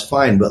little while is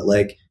fine, but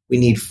we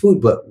need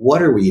food. But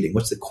what are we eating?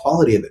 What's the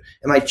quality of it?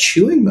 Am I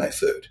chewing my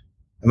food?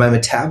 Am I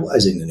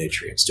metabolizing the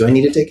nutrients? Do I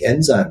need to take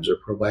enzymes or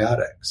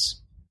probiotics?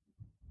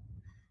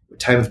 What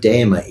time of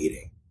day am I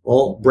eating?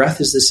 Well,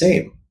 breath is the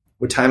same.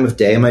 What time of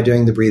day am I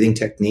doing the breathing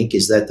technique?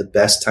 Is that the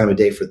best time of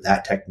day for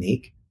that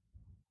technique?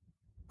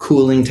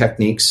 Cooling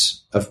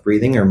techniques of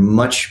breathing are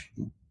much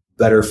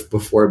better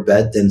before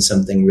bed than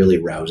something really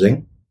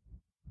rousing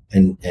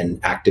and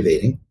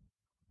activating.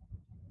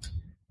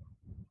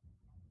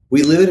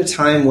 We live at a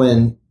time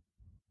when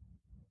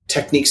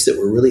techniques that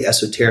were really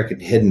esoteric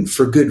and hidden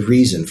for good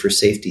reason, for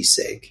safety's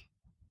sake,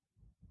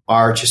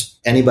 are just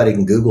anybody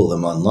can Google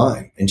them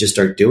online and just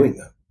start doing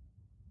them.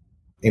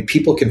 And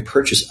people can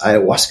purchase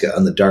ayahuasca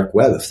on the dark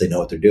web if they know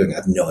what they're doing. I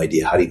have no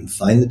idea how to even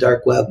find the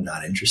dark web.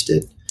 Not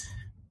interested.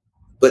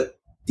 But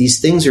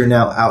these things are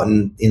now out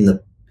in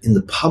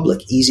the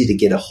public, easy to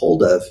get a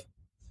hold of,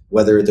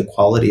 whether the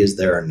quality is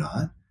there or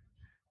not.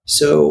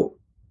 So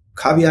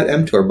caveat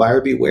emptor,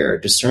 buyer beware,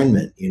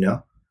 discernment,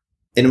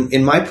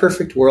 In my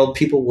perfect world,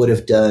 people would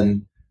have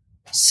done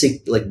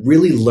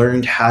really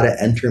learned how to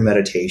enter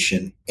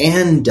meditation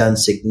and done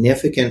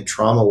significant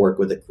trauma work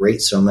with a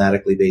great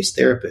somatically based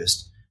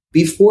therapist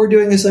before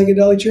doing a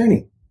psychedelic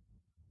journey.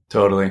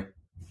 Totally.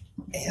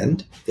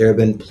 And there have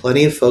been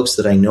plenty of folks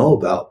that I know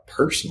about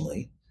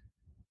personally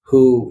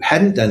who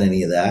hadn't done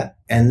any of that,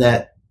 and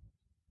that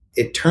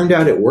it turned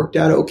out it worked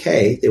out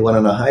okay. They went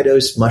on a high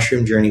dose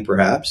mushroom journey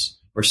perhaps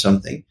or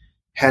something,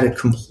 had a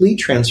complete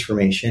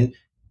transformation,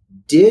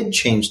 did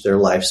change their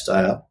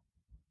lifestyle,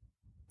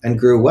 and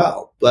grew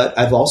well. But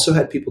I've also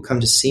had people come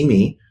to see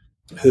me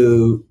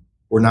who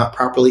were not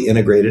properly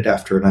integrated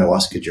after an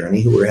ayahuasca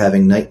journey, who were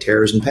having night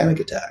terrors and panic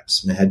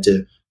attacks, and I had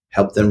to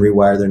help them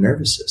rewire their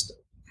nervous system.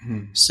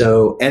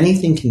 So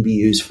anything can be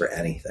used for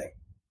anything.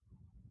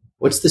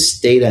 What's the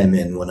state I'm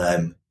in when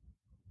I'm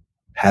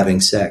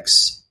having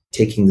sex,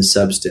 taking the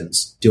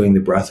substance, doing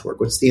the breath work?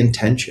 What's the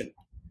intention?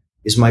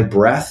 Is my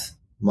breath,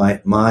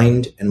 my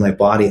mind, and my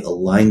body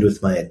aligned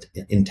with my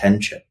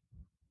intention?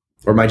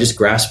 Or am I just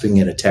grasping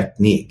at a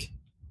technique?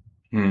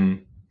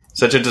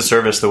 Such a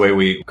disservice the way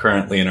we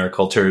currently in our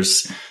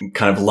cultures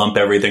kind of lump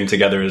everything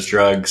together as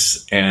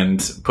drugs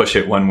and push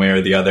it one way or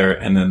the other.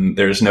 And then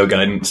there's no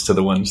guidance to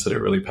the ones that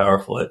are really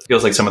powerful. It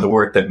feels like some of the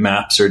work that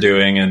MAPS are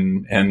doing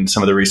and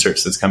some of the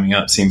research that's coming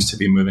up seems to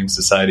be moving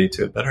society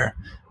to a better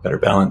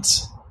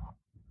balance.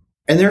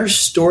 And there are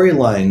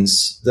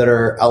storylines that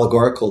are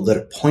allegorical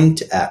that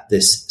point at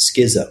this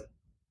schism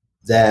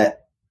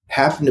that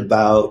happened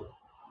about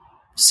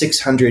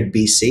 600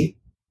 BC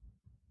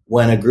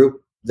when a group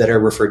that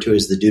are referred to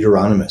as the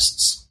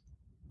Deuteronomists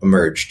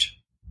emerged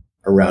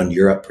around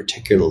Europe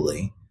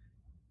particularly.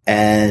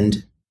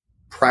 And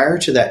prior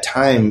to that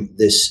time,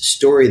 this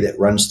story that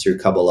runs through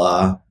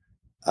Kabbalah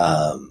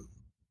and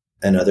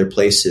other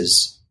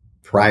places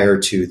prior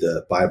to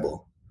the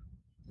Bible,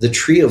 the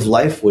tree of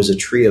life was a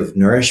tree of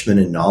nourishment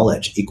and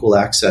knowledge, equal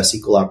access,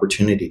 equal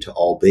opportunity to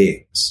all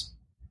beings.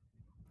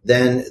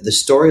 Then the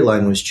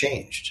storyline was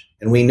changed.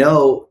 And we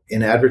know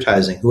in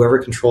advertising, whoever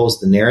controls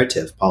the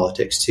narrative,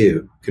 politics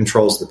too,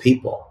 controls the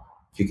people.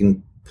 If you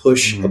can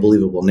push a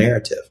believable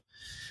narrative.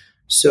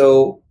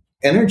 So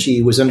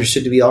energy was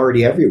understood to be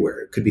already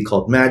everywhere. It could be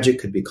called magic,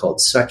 could be called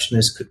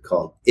suchness, could be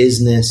called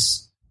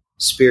isness,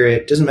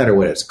 spirit. Doesn't matter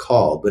what it's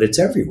called, but it's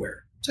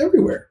everywhere. It's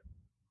everywhere.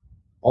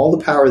 All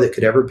the power that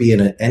could ever be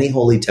in any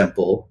holy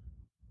temple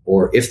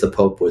or if the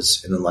Pope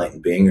was an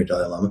enlightened being or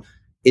Dalai Lama,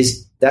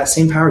 is that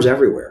same power is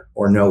everywhere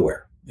or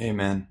nowhere.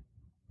 Amen.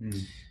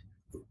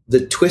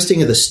 The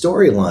twisting of the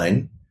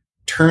storyline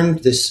turned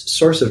this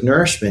source of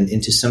nourishment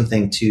into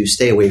something to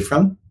stay away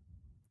from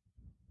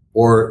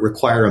or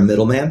require a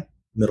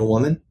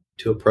middlewoman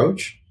to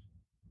approach.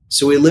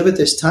 So we live at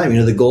this time,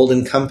 the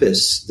Golden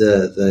Compass,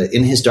 the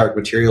In His Dark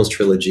Materials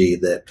trilogy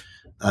that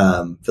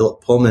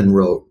Philip Pullman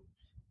wrote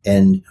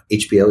and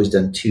HBO has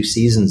done 2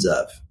 seasons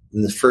of.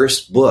 In the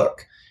first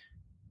book,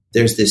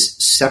 there's this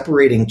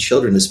separating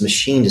children, this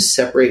machine to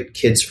separate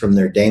kids from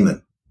their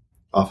daemon,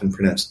 often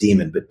pronounced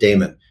demon, but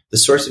daemon, the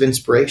source of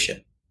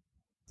inspiration.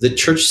 The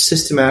church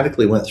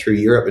systematically went through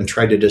Europe and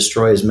tried to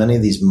destroy as many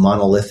of these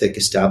monolithic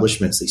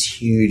establishments, these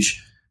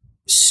huge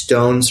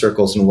stone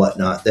circles and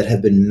whatnot that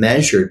have been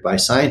measured by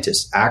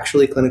scientists,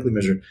 actually clinically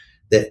measured,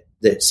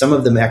 that some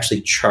of them actually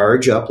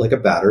charge up like a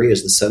battery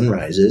as the sun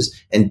rises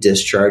and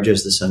discharge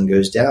as the sun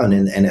goes down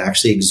and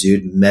actually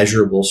exude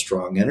measurable,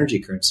 strong energy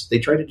currents. They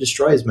try to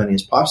destroy as many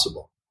as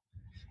possible.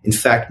 In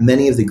fact,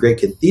 many of the great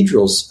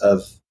cathedrals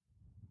of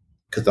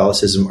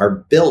Catholicism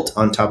are built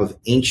on top of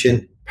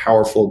ancient,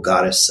 powerful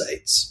goddess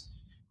sites.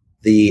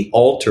 The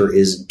altar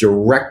is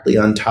directly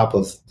on top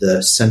of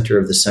the center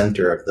of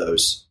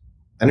those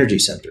energy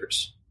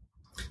centers.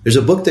 There's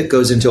a book that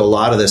goes into a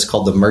lot of this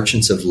called The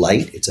Merchants of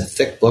Light. It's a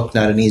thick book,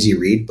 not an easy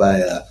read,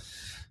 by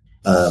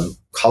a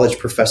college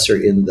professor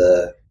in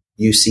the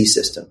UC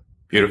system.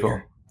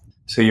 Beautiful.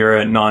 So you're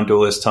a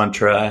non-dualist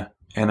Tantra,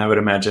 and I would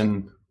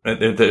imagine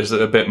there's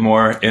a bit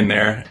more in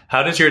there.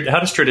 How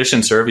does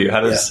tradition serve you? How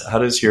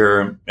does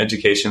your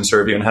education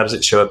serve you, and how does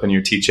it show up in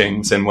your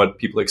teachings and what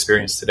people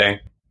experience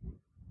today?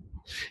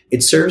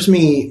 It serves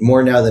me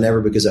more now than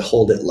ever because I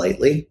hold it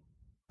lightly.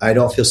 I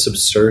don't feel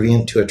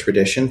subservient to a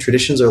tradition.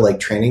 Traditions are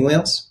like training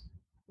wheels.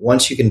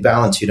 Once you can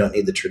balance, you don't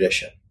need the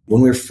tradition.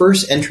 When we're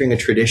first entering a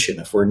tradition,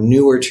 if we're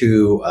newer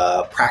to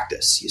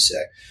practice, you say,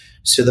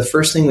 so the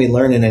first thing we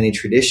learn in any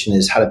tradition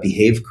is how to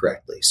behave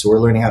correctly. So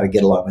we're learning how to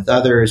get along with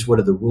others. What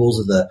are the rules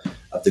of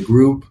the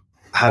group?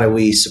 How do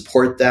we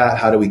support that?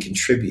 How do we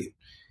contribute?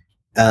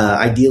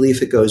 Ideally,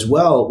 if it goes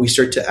well, we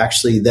start to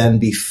actually then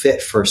be fit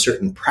for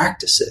certain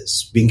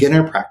practices,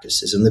 beginner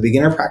practices. And the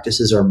beginner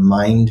practices are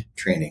mind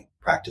training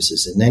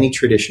practices in any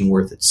tradition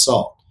worth its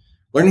salt.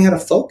 Learning how to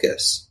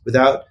focus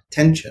without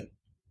tension.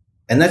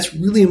 And that's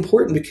really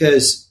important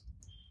because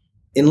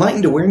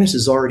enlightened awareness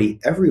is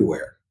already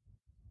everywhere.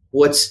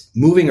 What's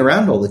moving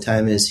around all the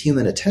time is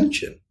human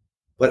attention,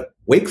 but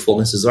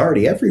wakefulness is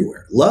already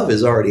everywhere. Love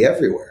is already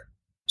everywhere.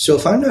 So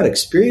if I'm not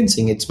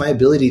experiencing it, it's my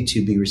ability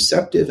to be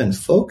receptive and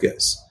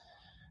focus.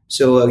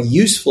 So a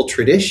useful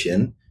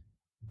tradition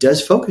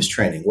does focus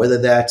training, whether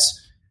that's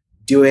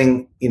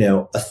doing,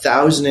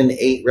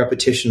 1,008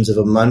 repetitions of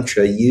a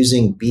mantra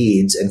using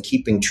beads and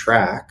keeping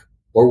track,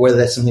 or whether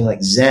that's something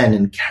like Zen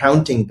and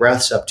counting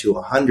breaths up to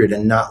 100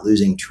 and not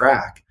losing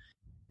track.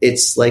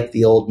 It's like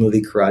the old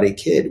movie Karate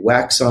Kid,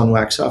 wax on,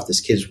 wax off.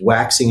 This kid's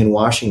waxing and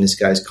washing this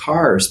guy's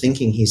cars,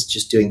 thinking he's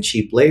just doing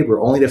cheap labor,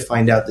 only to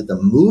find out that the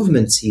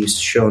movements he's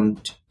shown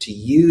to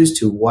use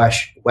to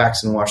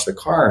wax and wash the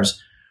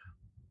cars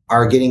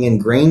are getting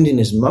ingrained in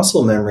his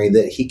muscle memory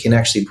that he can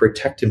actually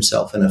protect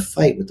himself in a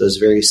fight with those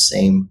very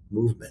same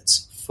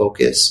movements.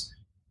 Focus,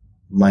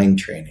 mind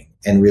training,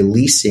 and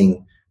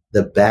releasing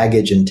the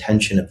baggage and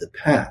tension of the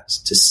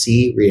past to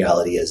see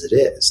reality as it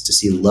is, to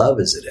see love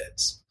as it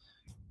is.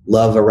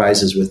 Love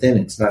arises within.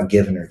 It's not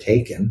given or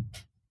taken.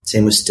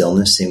 Same with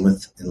stillness, same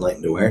with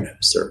enlightened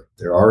awareness.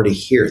 They're already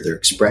here. They're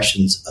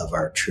expressions of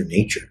our true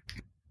nature.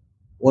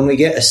 When we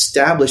get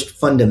established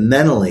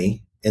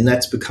fundamentally, and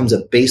that becomes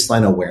a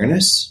baseline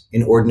awareness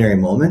in ordinary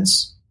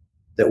moments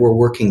that we're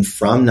working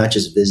from, not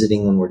just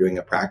visiting when we're doing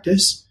a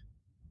practice,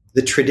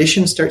 the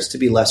tradition starts to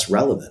be less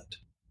relevant.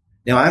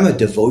 Now, I'm a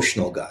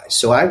devotional guy,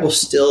 so I will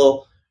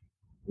still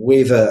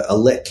wave a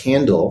lit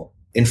candle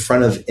in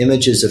front of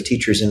images of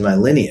teachers in my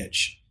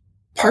lineage,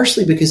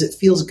 partially because it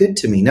feels good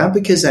to me, not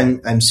because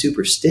I'm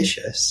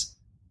superstitious.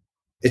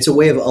 It's a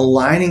way of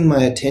aligning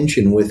my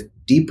attention with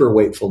deeper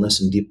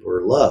wakefulness and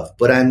deeper love.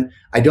 But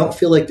I don't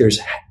feel like there's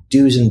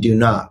do's and do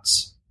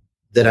nots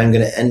that I'm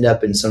going to end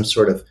up in some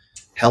sort of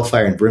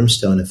hellfire and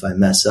brimstone if I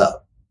mess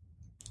up.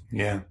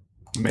 Yeah,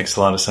 it makes a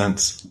lot of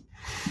sense.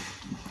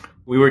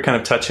 We were kind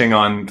of touching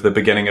on the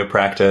beginning of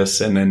practice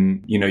and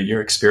then,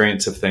 your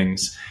experience of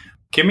things.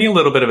 Give me a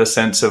little bit of a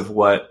sense of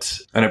what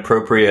an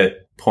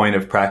appropriate point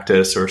of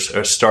practice or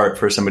start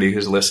for somebody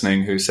who's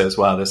listening who says,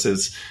 wow, this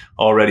is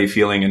already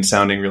feeling and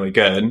sounding really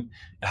good.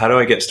 How do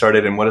I get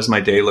started and what does my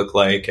day look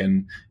like?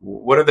 And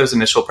what are those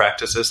initial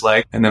practices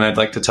like? And then I'd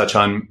like to touch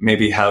on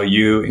maybe how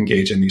you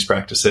engage in these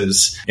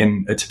practices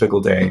in a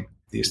typical day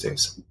these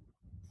days.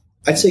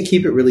 I'd say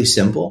keep it really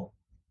simple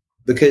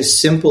because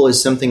simple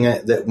is something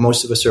that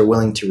most of us are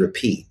willing to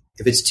repeat.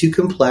 If it's too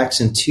complex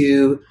and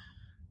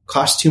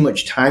costs too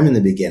much time in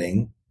the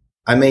beginning,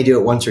 I may do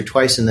it once or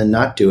twice and then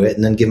not do it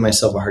and then give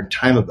myself a hard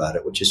time about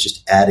it, which is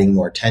just adding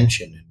more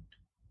tension and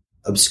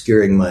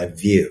obscuring my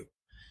view.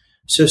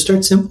 So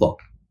start simple.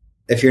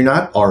 If you're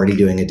not already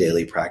doing a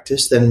daily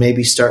practice, then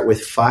maybe start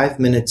with 5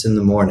 minutes in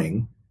the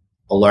morning.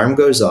 Alarm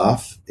goes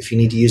off. If you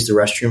need to use the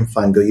restroom,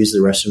 fine, go use the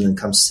restroom, and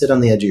come sit on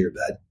the edge of your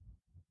bed.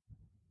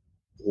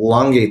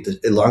 Elongate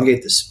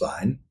the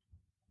spine.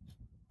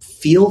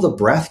 Feel the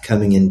breath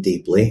coming in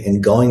deeply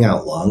and going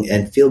out long,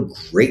 and feel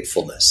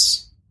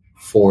gratefulness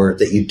for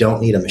that you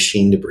don't need a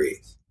machine to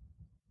breathe.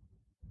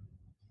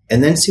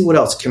 And then see, what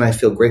else can I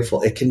feel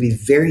grateful? It can be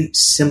very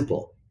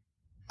simple.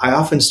 I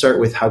often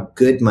start with how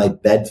good my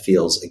bed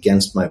feels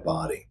against my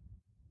body.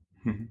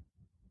 Mm-hmm.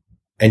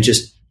 And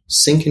just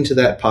sink into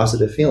that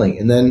positive feeling.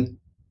 And then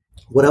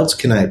what else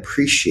can I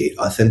appreciate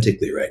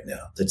authentically right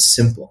now that's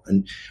simple?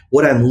 And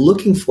what I'm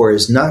looking for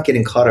is not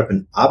getting caught up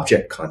in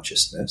object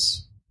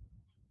consciousness,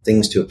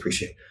 things to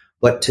appreciate,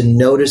 but to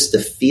notice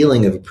the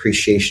feeling of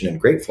appreciation and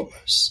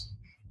gratefulness.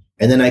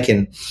 And then I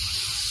can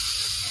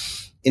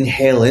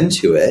inhale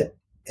into it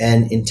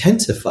and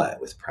intensify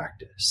it with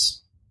practice.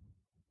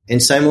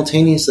 And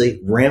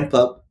simultaneously ramp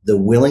up the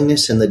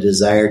willingness and the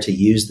desire to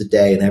use the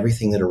day and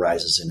everything that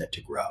arises in it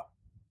to grow.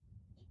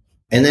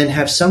 And then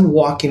have some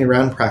walking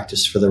around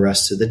practice for the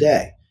rest of the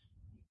day.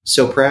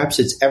 So perhaps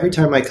it's every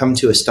time I come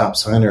to a stop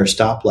sign or a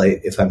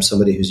stoplight, if I'm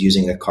somebody who's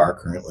using a car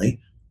currently,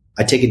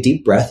 I take a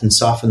deep breath and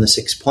soften the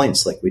 6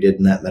 points like we did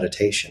in that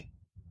meditation.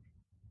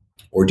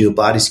 Or do a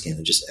body scan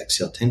and just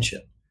exhale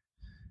tension.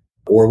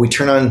 Or we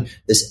turn on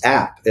this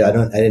app. I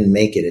didn't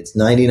make it. It's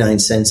 99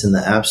 cents in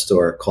the App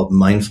Store called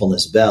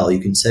Mindfulness Bell. You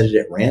can set it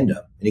at random.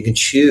 And you can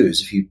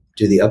choose, if you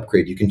do the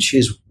upgrade, you can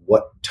choose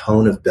what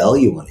tone of bell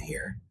you want to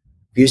hear.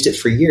 I've used it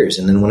for years.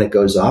 And then when it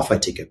goes off, I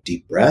take a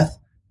deep breath,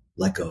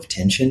 let go of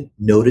tension,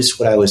 notice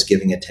what I was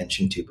giving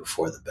attention to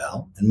before the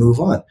bell, and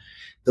move on.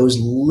 Those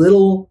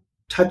little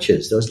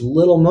touches, those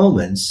little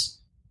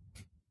moments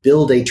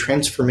build a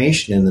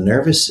transformation in the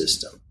nervous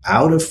system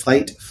out of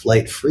fight,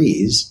 flight,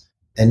 freeze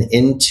and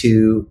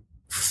into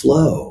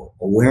flow,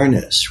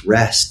 awareness,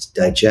 rest,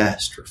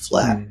 digest,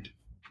 reflect.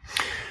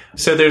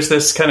 So there's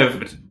this kind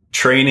of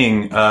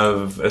training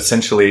of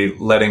essentially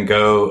letting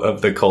go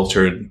of the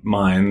cultured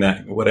mind,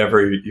 that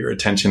whatever your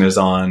attention is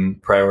on,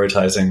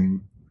 prioritizing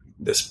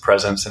this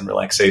presence and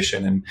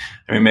relaxation. And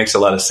I mean, it makes a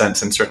lot of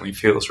sense and certainly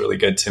feels really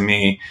good to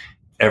me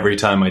every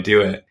time I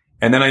do it.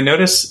 And then I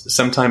notice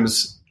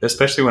sometimes,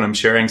 especially when I'm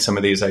sharing some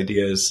of these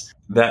ideas,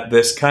 that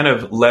this kind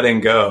of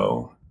letting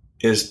go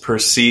is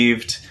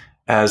perceived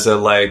as a,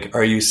 like,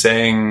 are you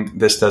saying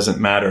this doesn't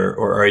matter?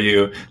 Or are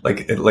you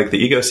like the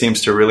ego seems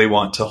to really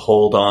want to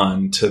hold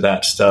on to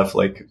that stuff,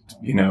 like,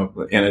 you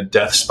know, in a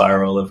death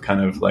spiral of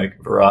kind of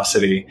like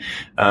veracity.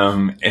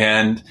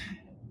 And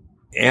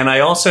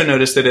I also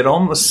noticed that it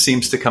almost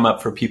seems to come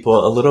up for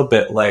people a little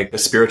bit like a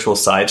spiritual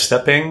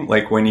sidestepping,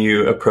 like when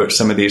you approach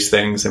some of these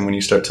things and when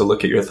you start to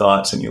look at your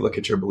thoughts and you look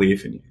at your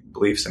beliefs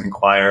and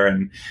inquire,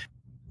 and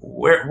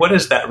what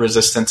is that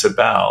resistance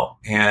about?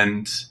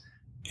 And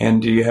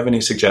do you have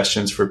any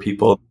suggestions for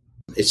people?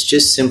 It's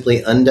just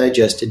simply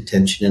undigested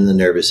tension in the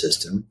nervous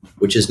system,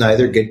 which is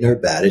neither good nor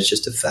bad. It's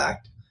just a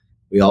fact.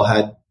 We all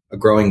had a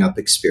growing up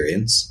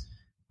experience.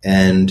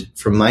 And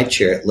from my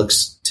chair, it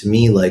looks to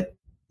me like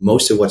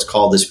most of what's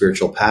called the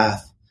spiritual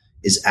path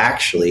is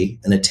actually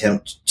an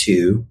attempt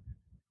to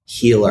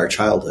heal our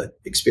childhood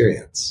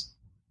experience.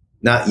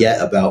 Not yet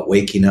about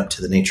waking up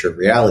to the nature of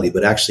reality,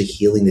 but actually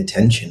healing the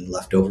tension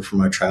left over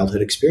from our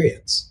childhood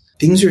experience.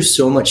 Things are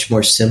so much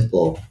more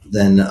simple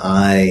than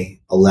I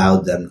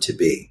allowed them to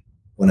be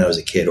when I was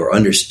a kid, or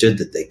understood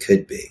that they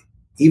could be.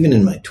 Even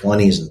in my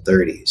 20s and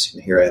 30s,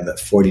 and here I am at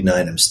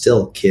 49, I'm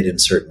still a kid in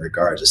certain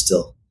regards. I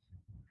still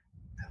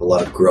have a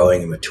lot of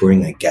growing and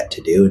maturing I get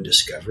to do and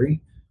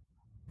discovery.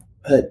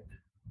 But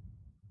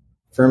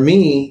for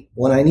me,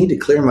 when I need to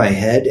clear my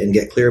head and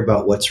get clear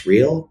about what's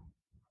real,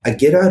 I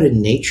get out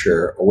in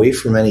nature, away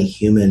from any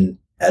human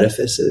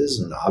edifices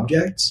and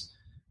objects,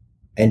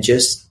 and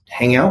just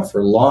hang out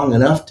for long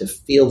enough to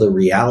feel the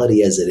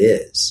reality as it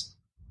is.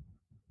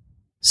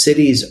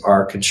 Cities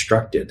are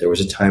constructed. There was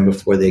a time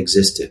before they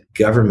existed.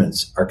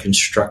 Governments are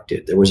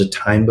constructed. There was a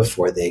time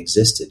before they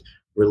existed.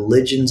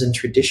 Religions and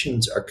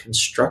traditions are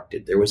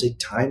constructed. There was a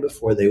time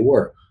before they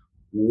were.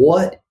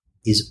 What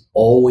is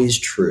always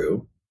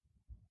true,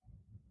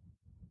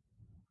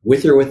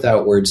 with or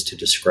without words to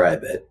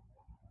describe it,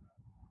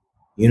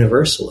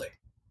 universally.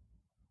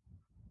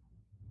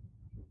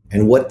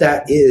 And what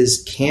that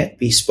is can't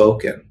be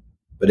spoken,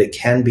 but it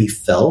can be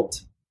felt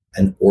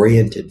and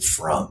oriented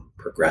from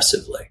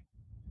progressively.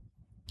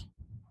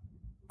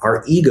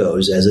 Our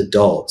egos as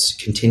adults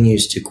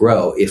continues to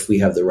grow if we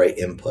have the right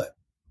input.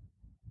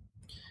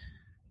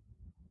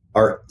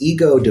 Our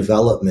ego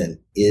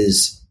development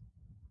is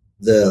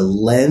the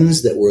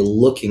lens that we're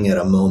looking at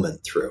a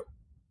moment through.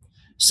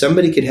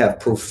 Somebody could have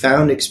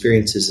profound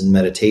experiences in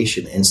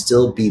meditation and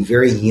still be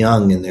very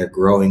young in their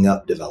growing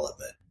up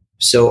development.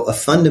 So a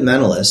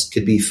fundamentalist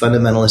could be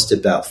fundamentalist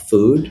about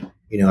food.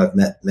 You know, I've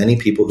met many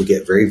people who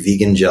get very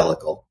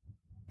vegangelical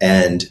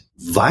and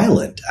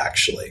violent,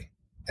 actually,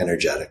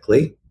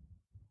 energetically.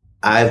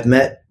 I've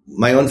met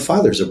my own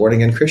father's a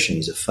born-again Christian.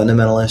 He's a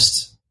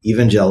fundamentalist,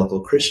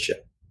 evangelical Christian.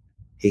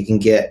 He can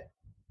get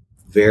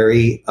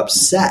very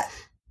upset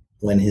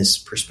when his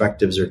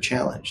perspectives are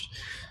challenged.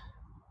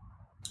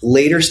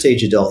 Later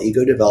stage adult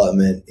ego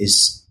development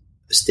is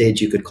a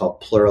stage you could call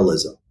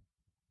pluralism.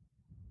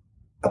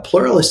 A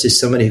pluralist is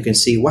somebody who can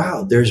see,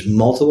 wow, there's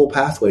multiple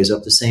pathways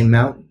up the same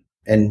mountain,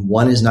 and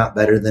one is not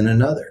better than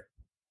another.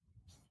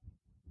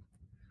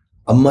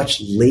 A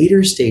much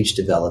later stage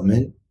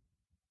development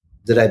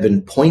that I've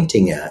been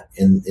pointing at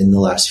in the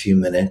last few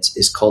minutes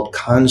is called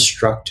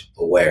construct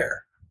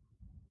aware.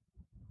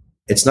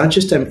 It's not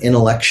just I'm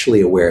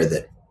intellectually aware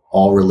that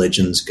all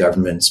religions,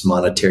 governments,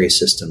 monetary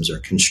systems are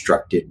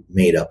constructed,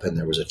 made up, and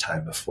there was a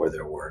time before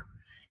there were.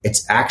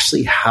 It's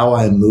actually how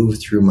I move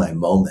through my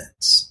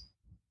moments.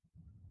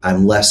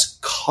 I'm less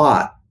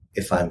caught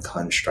if I'm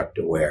construct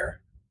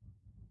aware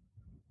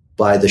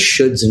by the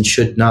shoulds and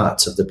should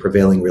nots of the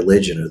prevailing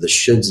religion or the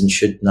shoulds and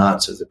should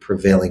nots of the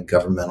prevailing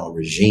governmental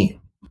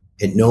regime.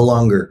 It no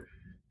longer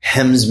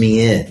hems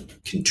me in,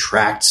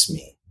 contracts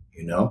me,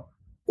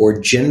 or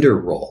gender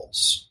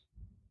roles.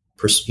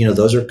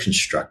 Those are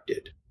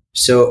constructed.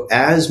 So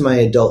as my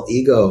adult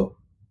ego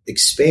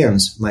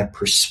expands, my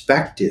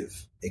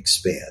perspective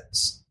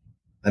expands.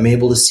 I'm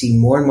able to see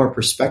more and more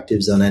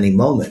perspectives on any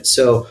moment.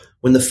 So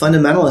when the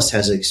fundamentalist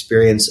has an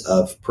experience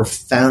of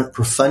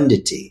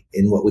profundity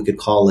in what we could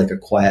call like a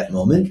quiet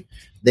moment,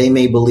 they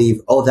may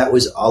believe, oh, that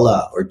was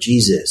Allah or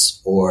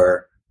Jesus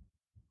or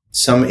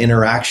some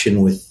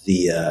interaction with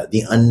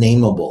the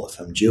unnameable if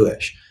I'm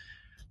Jewish.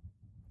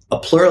 A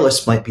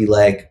pluralist might be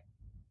like,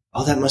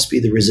 oh, that must be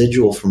the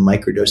residual from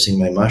microdosing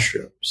my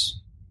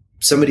mushrooms.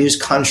 Somebody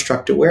who's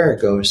construct aware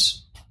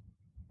goes,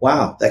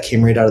 wow, that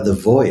came right out of the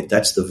void.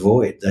 That's the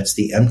void. That's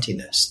the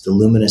emptiness, the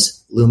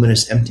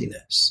luminous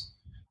emptiness.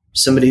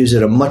 Somebody who's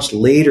at a much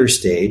later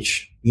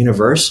stage,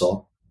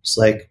 universal, it's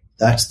like,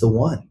 that's the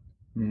one.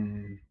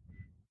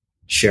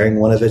 Sharing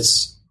one of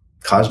its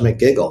cosmic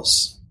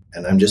giggles,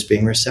 and I'm just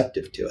being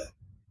receptive to it.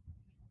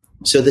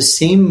 So the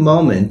same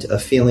moment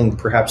of feeling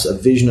perhaps a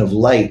vision of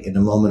light in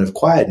a moment of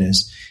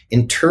quietness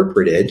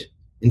interpreted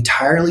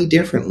entirely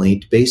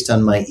differently based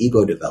on my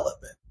ego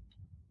development.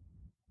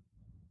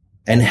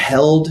 And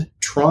held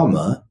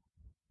trauma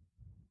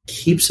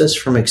keeps us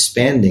from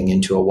expanding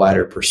into a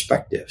wider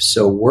perspective.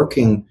 So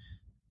working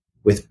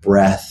with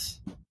breath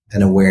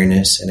and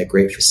awareness and a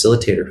great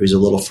facilitator who's a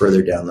little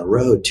further down the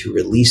road to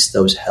release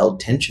those held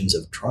tensions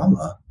of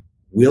trauma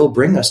will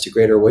bring us to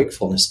greater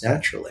wakefulness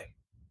naturally,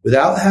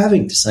 without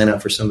having to sign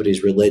up for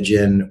somebody's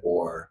religion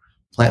or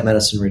plant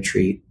medicine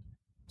retreat.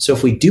 So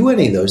if we do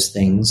any of those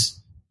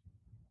things,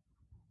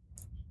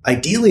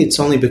 ideally it's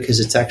only because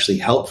it's actually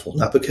helpful,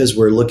 not because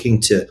we're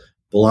looking to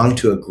belong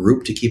to a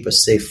group to keep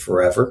us safe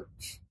forever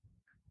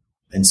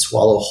and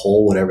swallow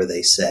whole whatever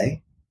they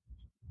say,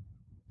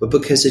 but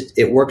because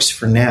it works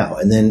for now.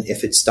 And then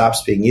if it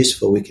stops being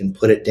useful, we can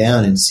put it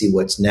down and see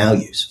what's now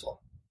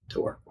useful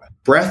to work with.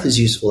 Breath is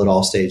useful at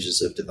all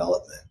stages of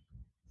development.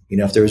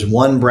 If there was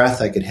one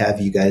breath I could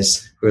have you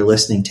guys who are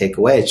listening take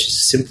away, it's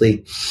just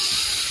simply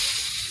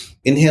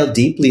inhale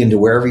deeply into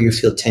wherever you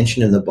feel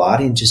tension in the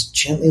body and just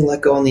gently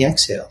let go on the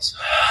exhales.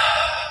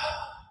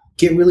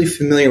 Get really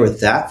familiar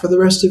with that for the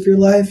rest of your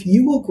life.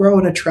 You will grow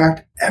and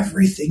attract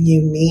everything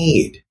you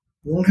need.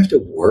 You won't have to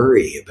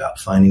worry about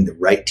finding the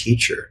right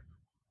teacher.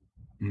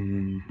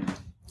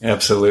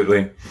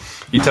 Absolutely.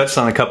 You touched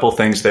on a couple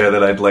things there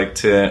that I'd like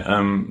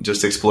to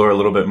just explore a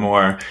little bit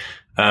more.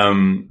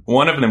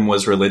 One of them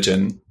was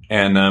religion.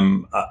 And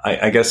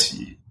I guess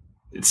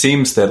it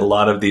seems that a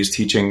lot of these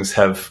teachings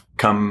have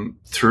come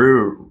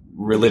through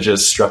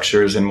religious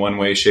structures in one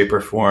way, shape, or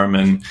form,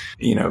 and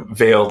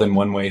veiled in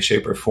one way,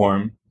 shape, or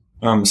form.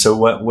 So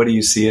what do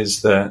you see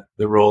as the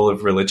role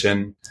of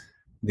religion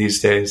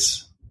these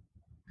days?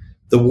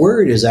 The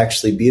word is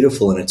actually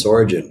beautiful in its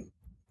origin.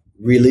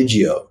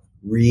 Religio,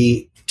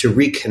 to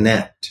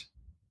reconnect.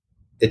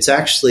 It's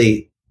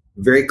actually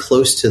very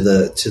close to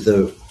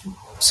the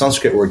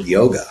Sanskrit word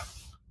yoga.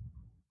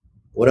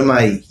 What am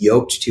I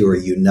yoked to or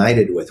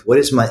united with? What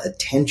is my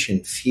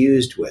attention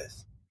fused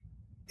with?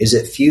 Is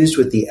it fused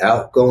with the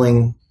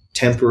outgoing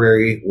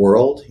temporary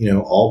world?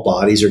 All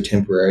bodies are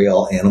temporary,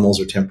 all animals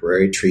are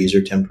temporary, trees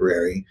are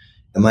temporary.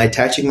 Am I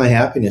attaching my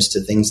happiness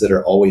to things that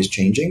are always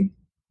changing?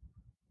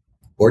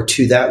 Or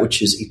to that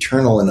which is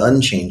eternal and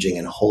unchanging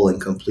and whole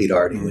and complete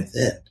already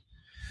within?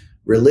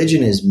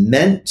 Religion is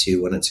meant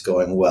to, when it's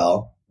going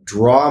well,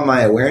 draw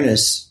my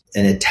awareness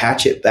and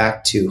attach it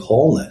back to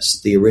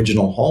wholeness, the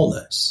original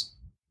wholeness.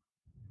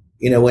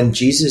 When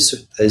Jesus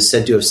is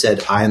said to have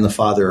said, I and the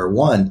Father are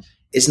one,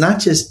 it's not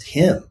just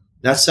him,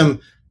 not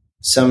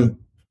some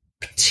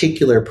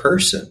particular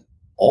person,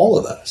 all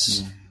of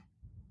us.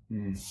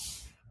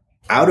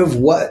 Out of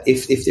what,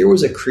 if there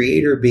was a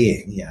creator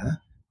being,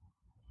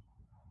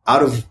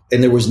 and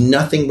there was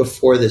nothing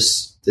before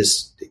this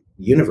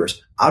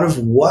universe, out of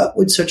what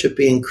would such a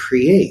being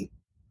create?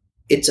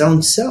 Its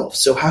own self.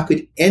 So how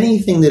could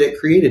anything that it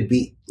created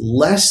be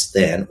less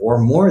than or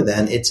more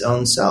than its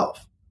own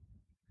self?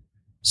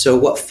 So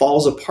what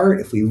falls apart,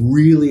 if we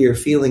really are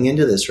feeling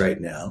into this right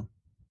now,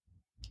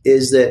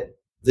 is that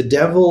the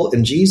devil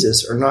and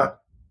Jesus are not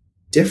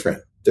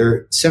different.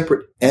 They're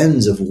separate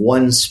ends of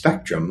one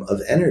spectrum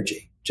of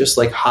energy, just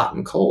like hot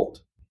and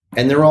cold.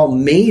 And they're all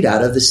made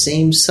out of the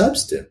same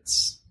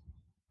substance.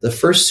 The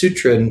first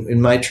sutra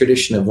in my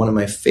tradition of one of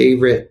my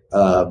favorite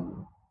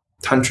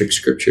tantric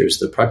scriptures,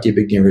 the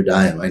Pratyabhijna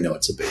Hridayam, I know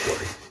it's a big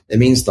word. It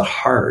means the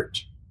heart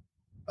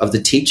of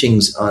the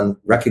teachings on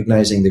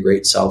recognizing the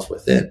great self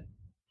within.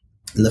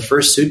 In the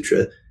first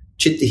sutra,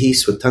 Chittahi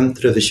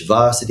Swatantra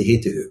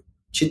Vishvasiddhi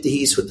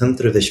Chittahi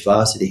Swatantra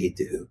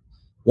Vishvasiddhi.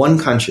 One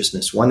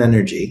consciousness, one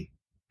energy,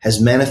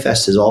 has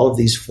manifested all of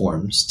these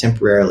forms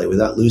temporarily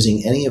without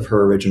losing any of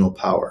her original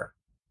power.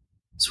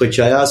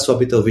 Swachaya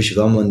Swapito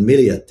Vishvaman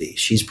Milyati.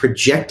 She's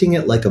projecting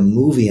it like a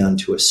movie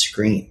onto a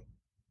screen.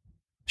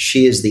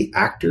 She is the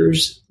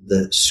actors,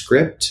 the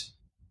script,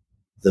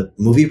 the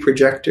movie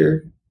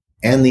projector,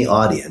 and the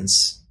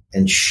audience,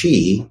 and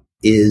she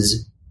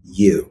is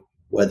you,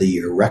 whether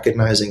you're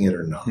recognizing it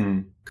or not.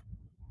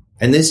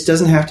 And this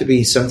doesn't have to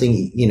be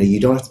something, you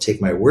don't have to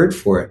take my word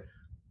for it.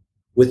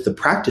 With the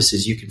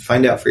practices, you can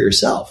find out for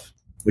yourself,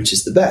 which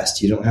is the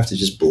best. You don't have to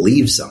just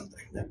believe something.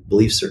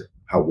 Beliefs are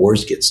how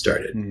wars get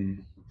started.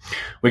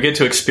 We get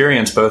to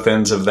experience both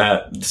ends of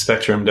that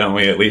spectrum, don't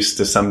we? At least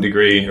to some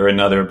degree or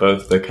another,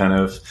 both the kind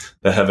of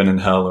the heaven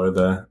and hell, or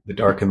the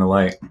dark and the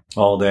light,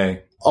 all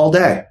day. All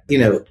day.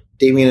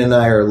 Damien and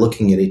I are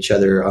looking at each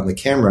other on the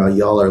camera.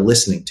 Y'all are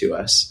listening to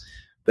us.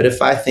 But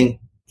if I think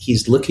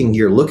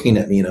you're looking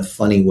at me in a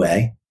funny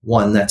way,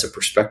 one, that's a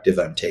perspective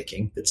I'm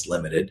taking that's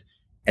limited.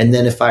 And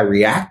then if I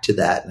react to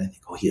that and I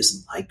think, he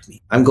doesn't like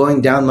me, I'm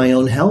going down my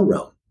own hell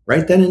road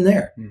right then and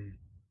there.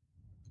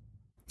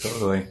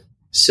 Totally.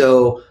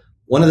 So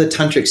one of the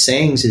tantric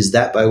sayings is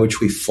that by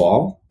which we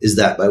fall is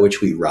that by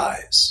which we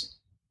rise.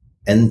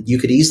 And you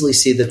could easily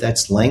see that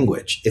that's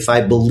language. If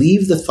I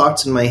believe the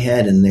thoughts in my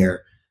head and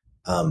they're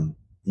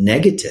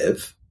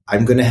negative,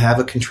 I'm going to have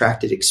a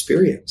contracted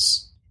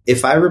experience.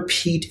 If I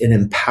repeat an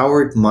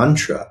empowered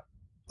mantra,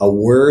 a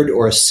word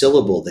or a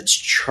syllable that's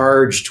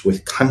charged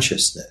with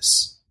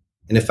consciousness,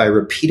 and if I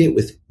repeat it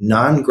with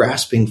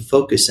non-grasping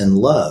focus and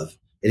love,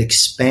 it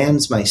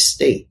expands my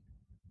state.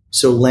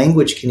 So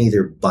language can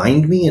either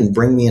bind me and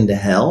bring me into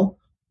hell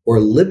or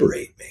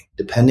liberate me,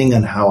 depending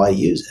on how I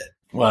use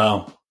it.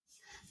 Wow.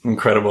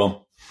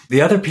 Incredible.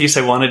 The other piece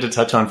I wanted to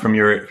touch on from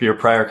your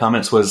prior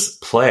comments was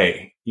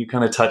play. You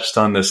kind of touched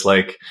on this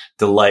like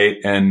delight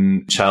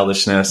and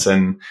childishness,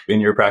 and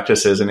in your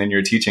practices and in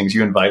your teachings,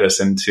 you invite us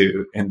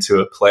into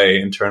a play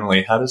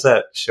internally. How does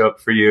that show up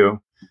for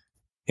you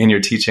in your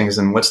teachings,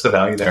 and what's the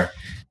value there?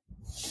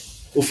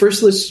 Well,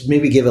 first, let's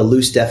maybe give a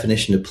loose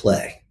definition of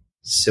play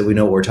so we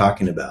know what we're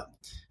talking about.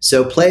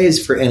 So play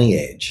is for any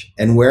age,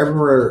 and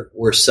wherever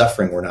we're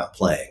suffering, we're not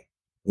playing.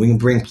 We can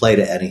bring play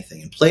to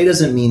anything. And play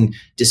doesn't mean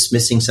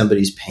dismissing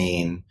somebody's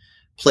pain.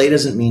 Play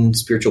doesn't mean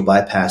spiritual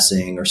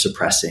bypassing or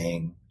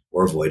suppressing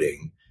or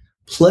avoiding.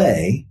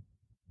 Play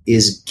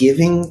is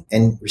giving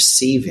and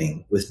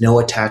receiving with no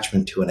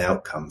attachment to an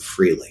outcome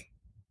freely.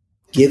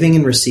 Giving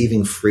and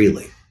receiving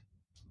freely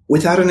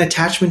without an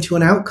attachment to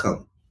an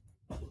outcome.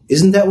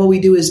 Isn't that what we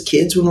do as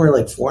kids when we're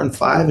like 4 and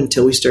 5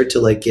 until we start to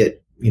like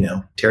get,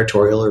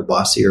 territorial or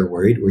bossy or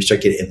worried, or we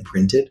start getting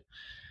imprinted?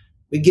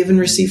 We give and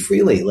receive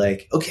freely.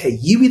 Like, okay,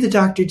 you be the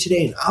doctor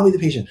today and I'll be the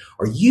patient.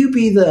 Or you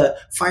be the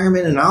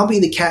fireman and I'll be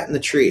the cat in the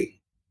tree.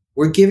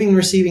 We're giving and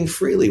receiving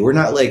freely. We're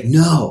not like,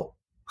 no,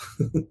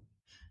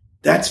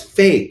 that's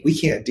fake. We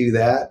can't do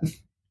that.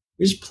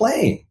 We're just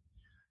playing.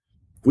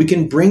 We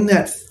can bring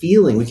that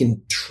feeling. We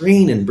can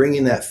train in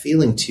bringing that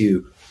feeling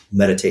to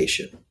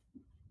meditation.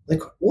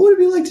 Like, what would it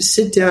be like to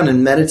sit down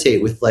and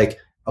meditate with like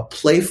a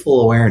playful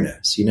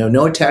awareness?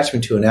 No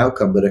attachment to an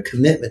outcome, but a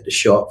commitment to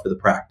show up for the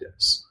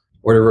practice.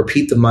 Or to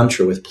repeat the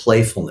mantra with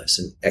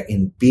playfulness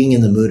and being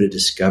in the mood of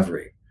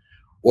discovery.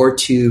 Or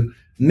to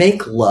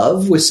make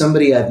love with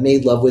somebody I've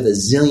made love with a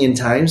zillion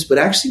times, but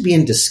actually be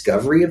in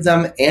discovery of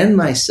them and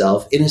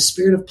myself in a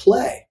spirit of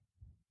play.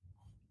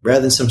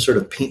 Rather than some sort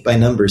of paint by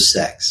numbers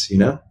sex,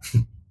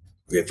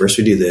 Okay, first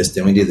we do this,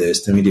 then we do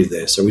this, then we do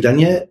this. Are we done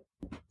yet?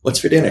 What's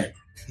for dinner?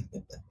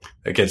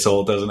 It gets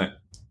old, doesn't it?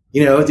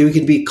 We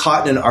can be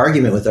caught in an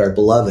argument with our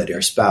beloved,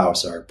 our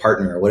spouse, our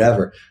partner, or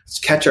whatever. Let's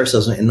catch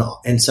ourselves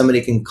and somebody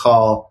can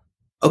call,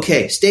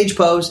 okay, stage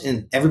pose,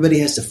 and everybody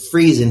has to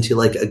freeze into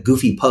like a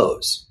goofy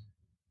pose.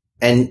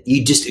 And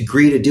you just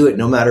agree to do it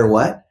no matter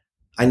what.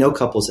 I know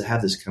couples that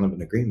have this kind of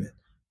an agreement.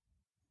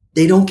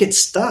 They don't get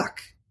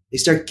stuck. They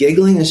start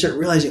giggling and start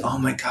realizing, oh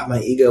my God,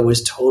 my ego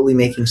was totally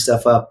making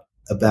stuff up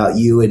about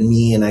you and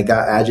me, and I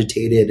got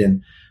agitated,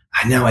 and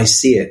now I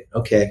see it.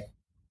 Okay.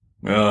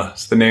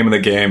 It's the name of the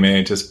game,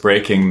 eh? Just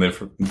breaking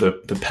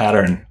the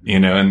pattern,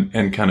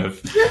 and kind of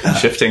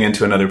shifting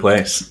into another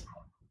place.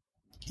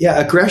 Yeah,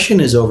 aggression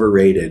is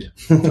overrated.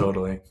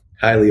 Totally.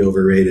 Highly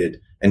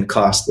overrated and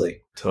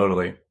costly.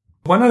 Totally.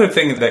 One other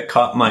thing that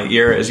caught my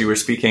ear as you were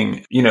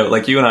speaking,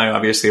 like you and I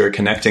obviously are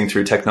connecting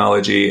through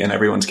technology, and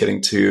everyone's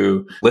getting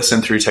to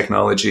listen through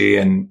technology,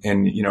 and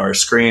our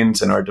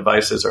screens and our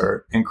devices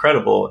are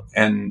incredible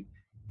and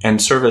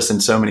serve us in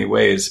so many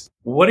ways.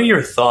 What are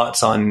your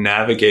thoughts on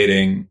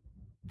navigating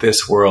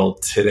this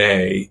world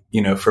today,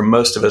 for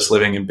most of us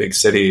living in big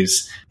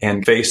cities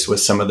and faced with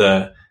some of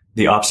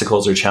the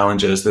obstacles or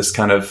challenges, this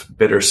kind of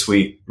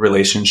bittersweet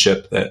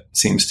relationship that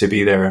seems to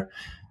be there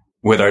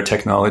with our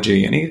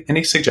technology.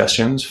 Any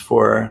suggestions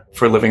for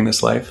living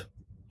this life?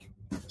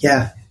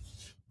 Yeah.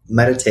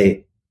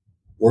 Meditate,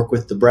 work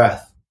with the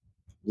breath,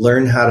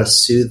 learn how to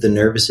soothe the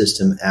nervous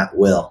system at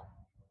will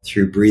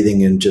through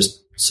breathing and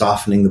just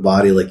softening the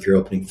body like you're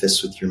opening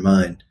fists with your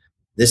mind.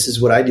 This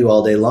is what I do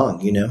all day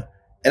long,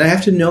 and I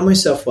have to know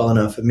myself well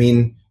enough. I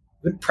mean,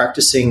 I've been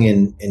practicing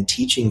and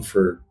teaching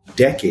for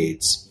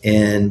decades,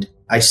 and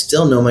I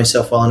still know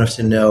myself well enough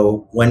to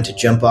know when to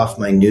jump off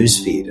my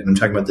news feed. And I'm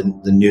talking about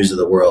the news of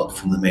the world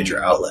from the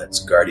major outlets,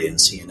 Guardian,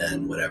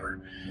 CNN,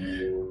 whatever.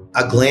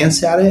 I'll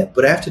glance at it,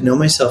 but I have to know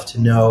myself to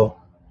know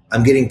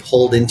I'm getting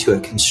pulled into a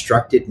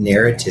constructed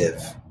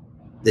narrative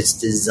that's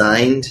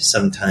designed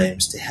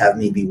sometimes to have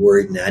me be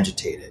worried and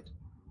agitated.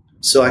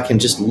 So I can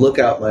just look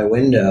out my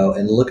window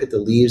and look at the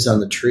leaves on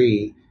the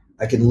tree.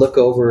 I can look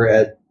over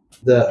at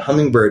the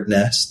hummingbird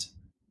nest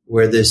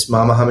where this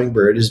mama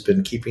hummingbird has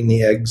been keeping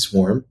the eggs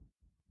warm.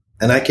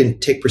 And I can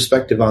take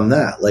perspective on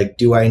that. Like,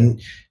 do I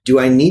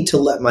need to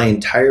let my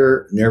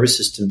entire nervous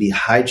system be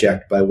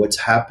hijacked by what's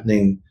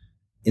happening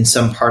in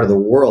some part of the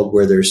world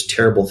where there's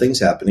terrible things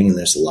happening? And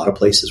there's a lot of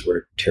places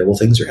where terrible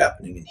things are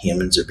happening and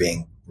humans are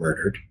being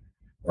murdered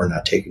or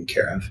not taken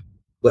care of.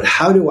 But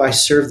how do I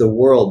serve the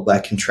world by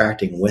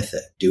contracting with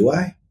it? Do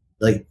I?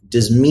 Like,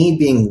 does me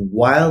being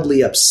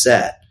wildly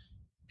upset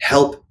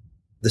help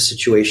the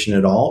situation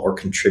at all or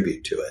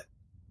contribute to it?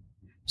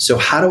 So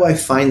how do I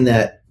find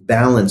that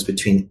balance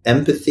between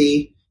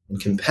empathy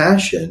and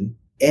compassion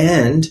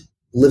and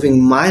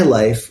living my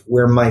life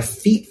where my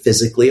feet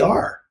physically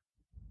are?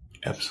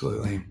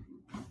 Absolutely.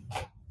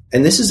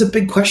 And this is a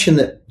big question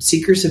that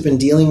seekers have been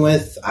dealing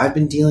with. I've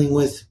been dealing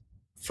with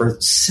for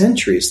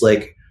centuries.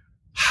 Like,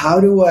 how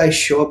do I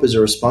show up as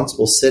a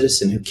responsible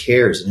citizen who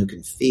cares and who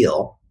can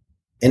feel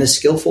in a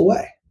skillful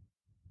way?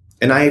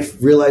 And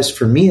I've realized,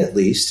 for me at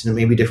least, and it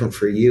may be different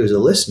for you as a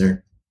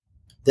listener,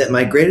 that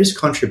my greatest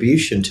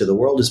contribution to the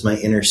world is my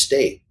inner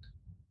state.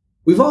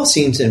 We've all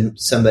seen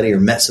somebody or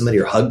met somebody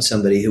or hugged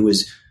somebody who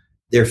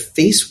their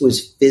face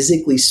was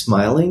physically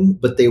smiling,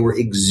 but they were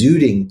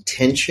exuding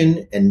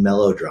tension and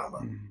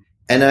melodrama.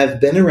 And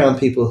I've been around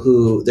people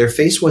who their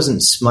face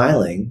wasn't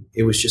smiling.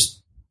 It was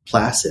just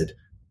placid,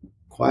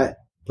 quiet,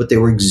 but they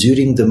were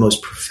exuding the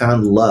most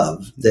profound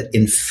love that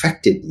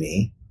infected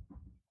me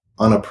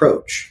on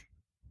approach.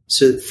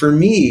 So for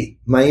me,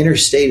 my inner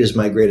state is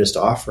my greatest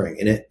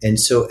offering. And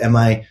so am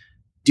I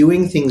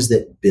doing things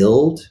that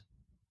build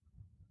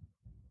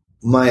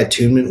my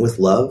attunement with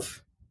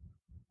love,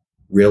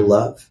 real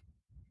love,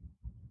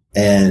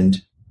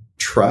 and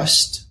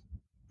trust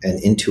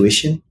and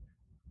intuition,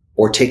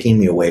 or taking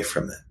me away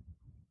from it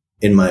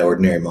in my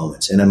ordinary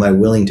moments? And am I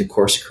willing to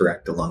course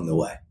correct along the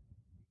way?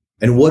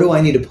 And what do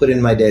I need to put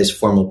in my day as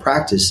formal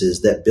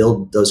practices that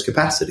build those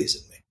capacities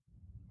in me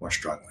more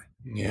strongly?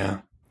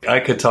 Yeah. I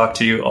could talk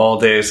to you all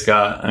day,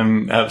 Scott.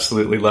 I'm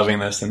absolutely loving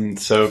this and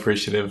so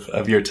appreciative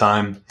of your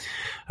time.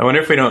 I wonder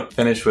if we don't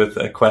finish with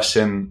a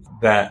question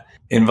that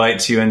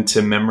invites you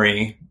into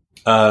memory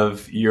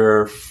of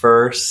your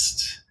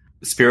first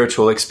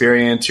spiritual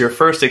experience, your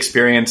first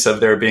experience of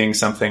there being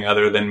something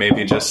other than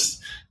maybe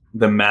just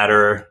the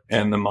matter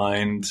and the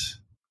mind.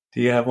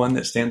 Do you have one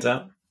that stands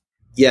out?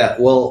 Yeah,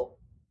 well,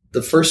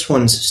 the first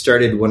ones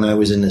started when I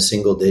was in the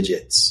single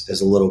digits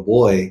as a little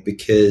boy,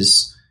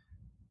 because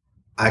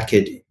I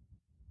could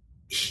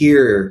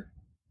hear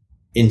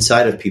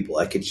inside of people.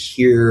 I could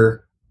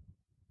hear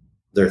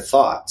their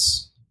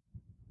thoughts.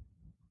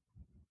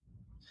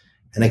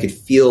 And I could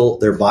feel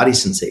their body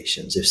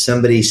sensations. If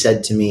somebody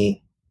said to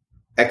me,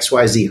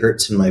 XYZ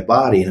hurts in my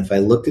body, and if I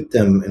looked at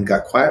them and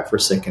got quiet for a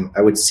second,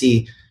 I would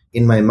see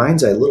in my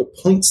mind's eye little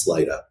points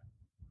light up.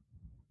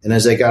 And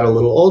as I got a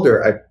little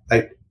older,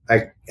 I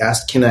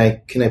asked, can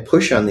I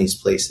push on these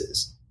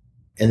places?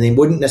 And they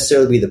wouldn't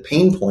necessarily be the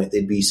pain point.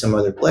 They'd be some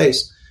other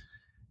place.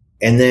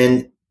 And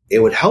then it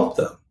would help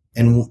them.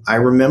 And I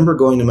remember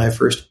going to my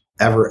first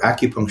ever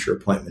acupuncture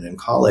appointment in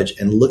college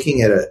and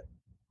looking at a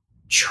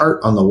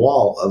chart on the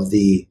wall of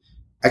the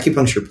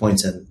acupuncture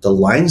points and the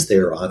lines they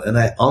were on. And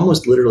I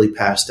almost literally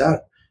passed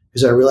out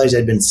because I realized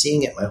I'd been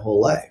seeing it my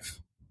whole life.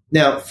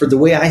 Now, for the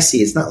way I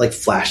see it, it's not like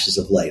flashes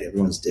of light.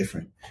 Everyone's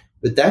different.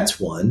 But that's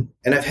one.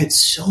 And I've had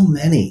so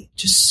many,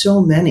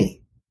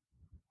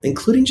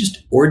 including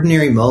just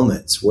ordinary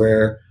moments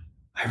where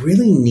I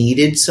really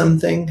needed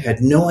something,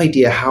 had no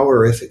idea how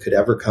or if it could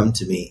ever come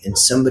to me, and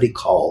somebody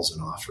calls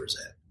and offers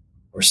it,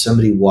 or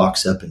somebody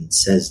walks up and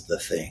says the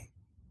thing.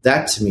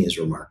 That to me is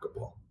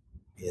remarkable.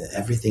 Yeah,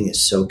 everything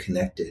is so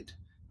connected.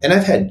 And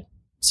I've had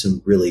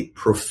some really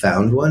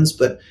profound ones,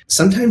 but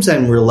sometimes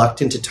I'm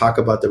reluctant to talk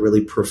about the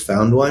really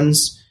profound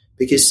ones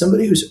because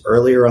somebody who's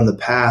earlier on the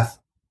path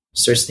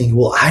starts thinking,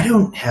 well, I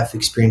don't have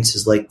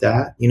experiences like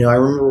that. You know, I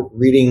remember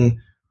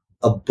reading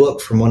a book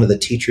from one of the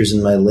teachers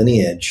in my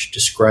lineage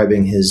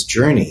describing his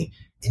journey,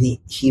 and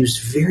he was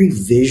very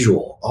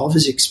visual. All of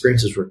his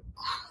experiences were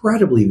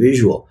incredibly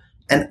visual.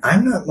 And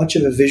I'm not much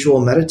of a visual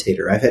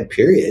meditator. I've had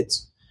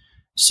periods.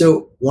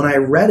 So when I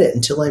read it,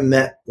 until I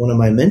met one of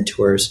my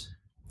mentors,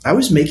 I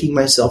was making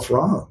myself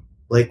wrong.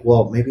 Like,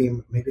 well, maybe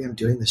I'm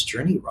doing this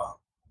journey wrong.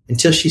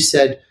 Until she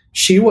said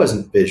she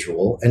wasn't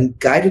visual and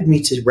guided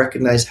me to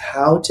recognize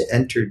how to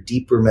enter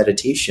deeper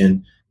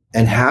meditation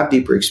and have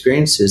deeper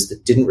experiences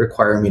that didn't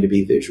require me to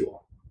be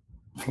visual.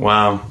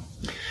 Wow.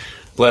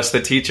 Bless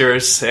the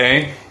teachers,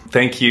 eh?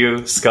 Thank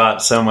you,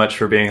 Scott, so much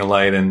for being a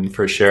light and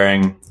for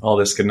sharing all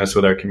this goodness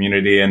with our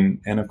community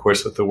and of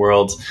course, with the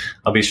world.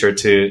 I'll be sure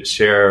to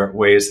share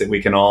ways that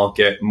we can all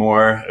get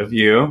more of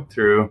you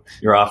through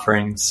your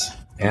offerings.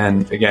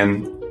 And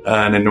again,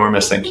 an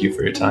enormous thank you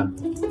for your time.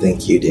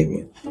 Thank you,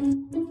 Damien.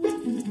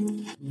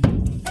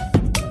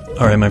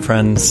 All right, my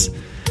friends,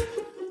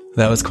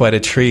 that was quite a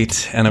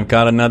treat. And I've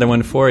got another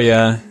one for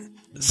you.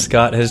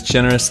 Scott has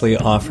generously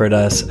offered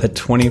us a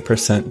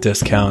 20%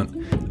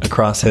 discount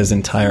across his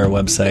entire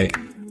website.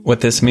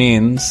 What this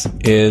means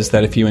is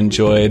that if you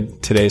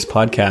enjoyed today's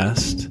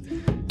podcast,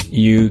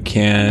 you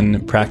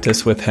can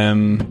practice with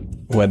him,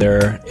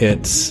 whether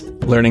it's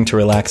learning to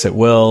relax at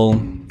will,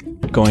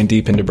 going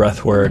deep into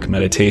breath work,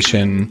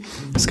 meditation.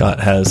 Scott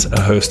has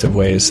a host of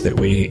ways that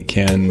we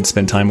can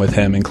spend time with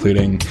him,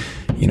 including,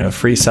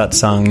 free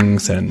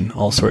satsangs and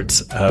all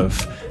sorts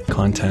of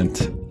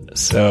content.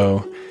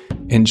 So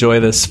enjoy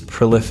this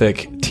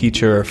prolific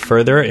teacher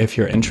further if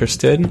you're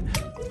interested.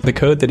 The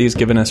code that he's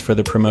given us for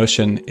the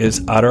promotion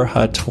is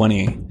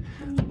AROHA20,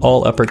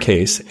 all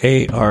uppercase,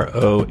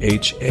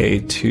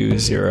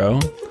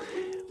 AROHA20.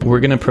 We're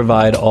going to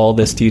provide all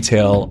this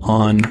detail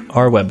on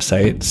our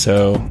website,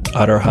 so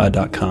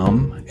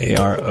aroha.com,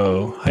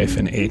 ARO-HA.com,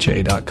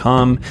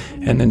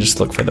 and then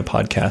just look for the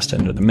podcast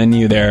under the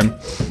menu there.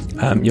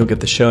 You'll get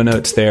the show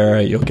notes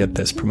there. You'll get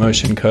this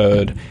promotion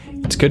code.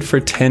 It's good for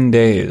 10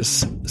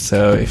 days.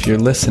 So if you're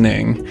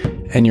listening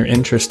and you're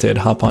interested,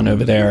 hop on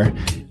over there.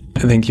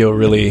 I think you'll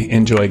really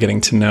enjoy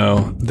getting to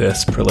know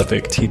this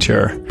prolific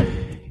teacher.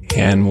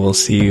 And we'll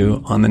see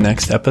you on the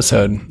next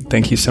episode.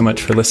 Thank you so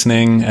much for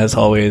listening. As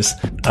always,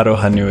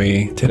 Aroha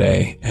Nui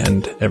today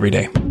and every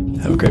day.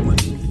 Have a great one.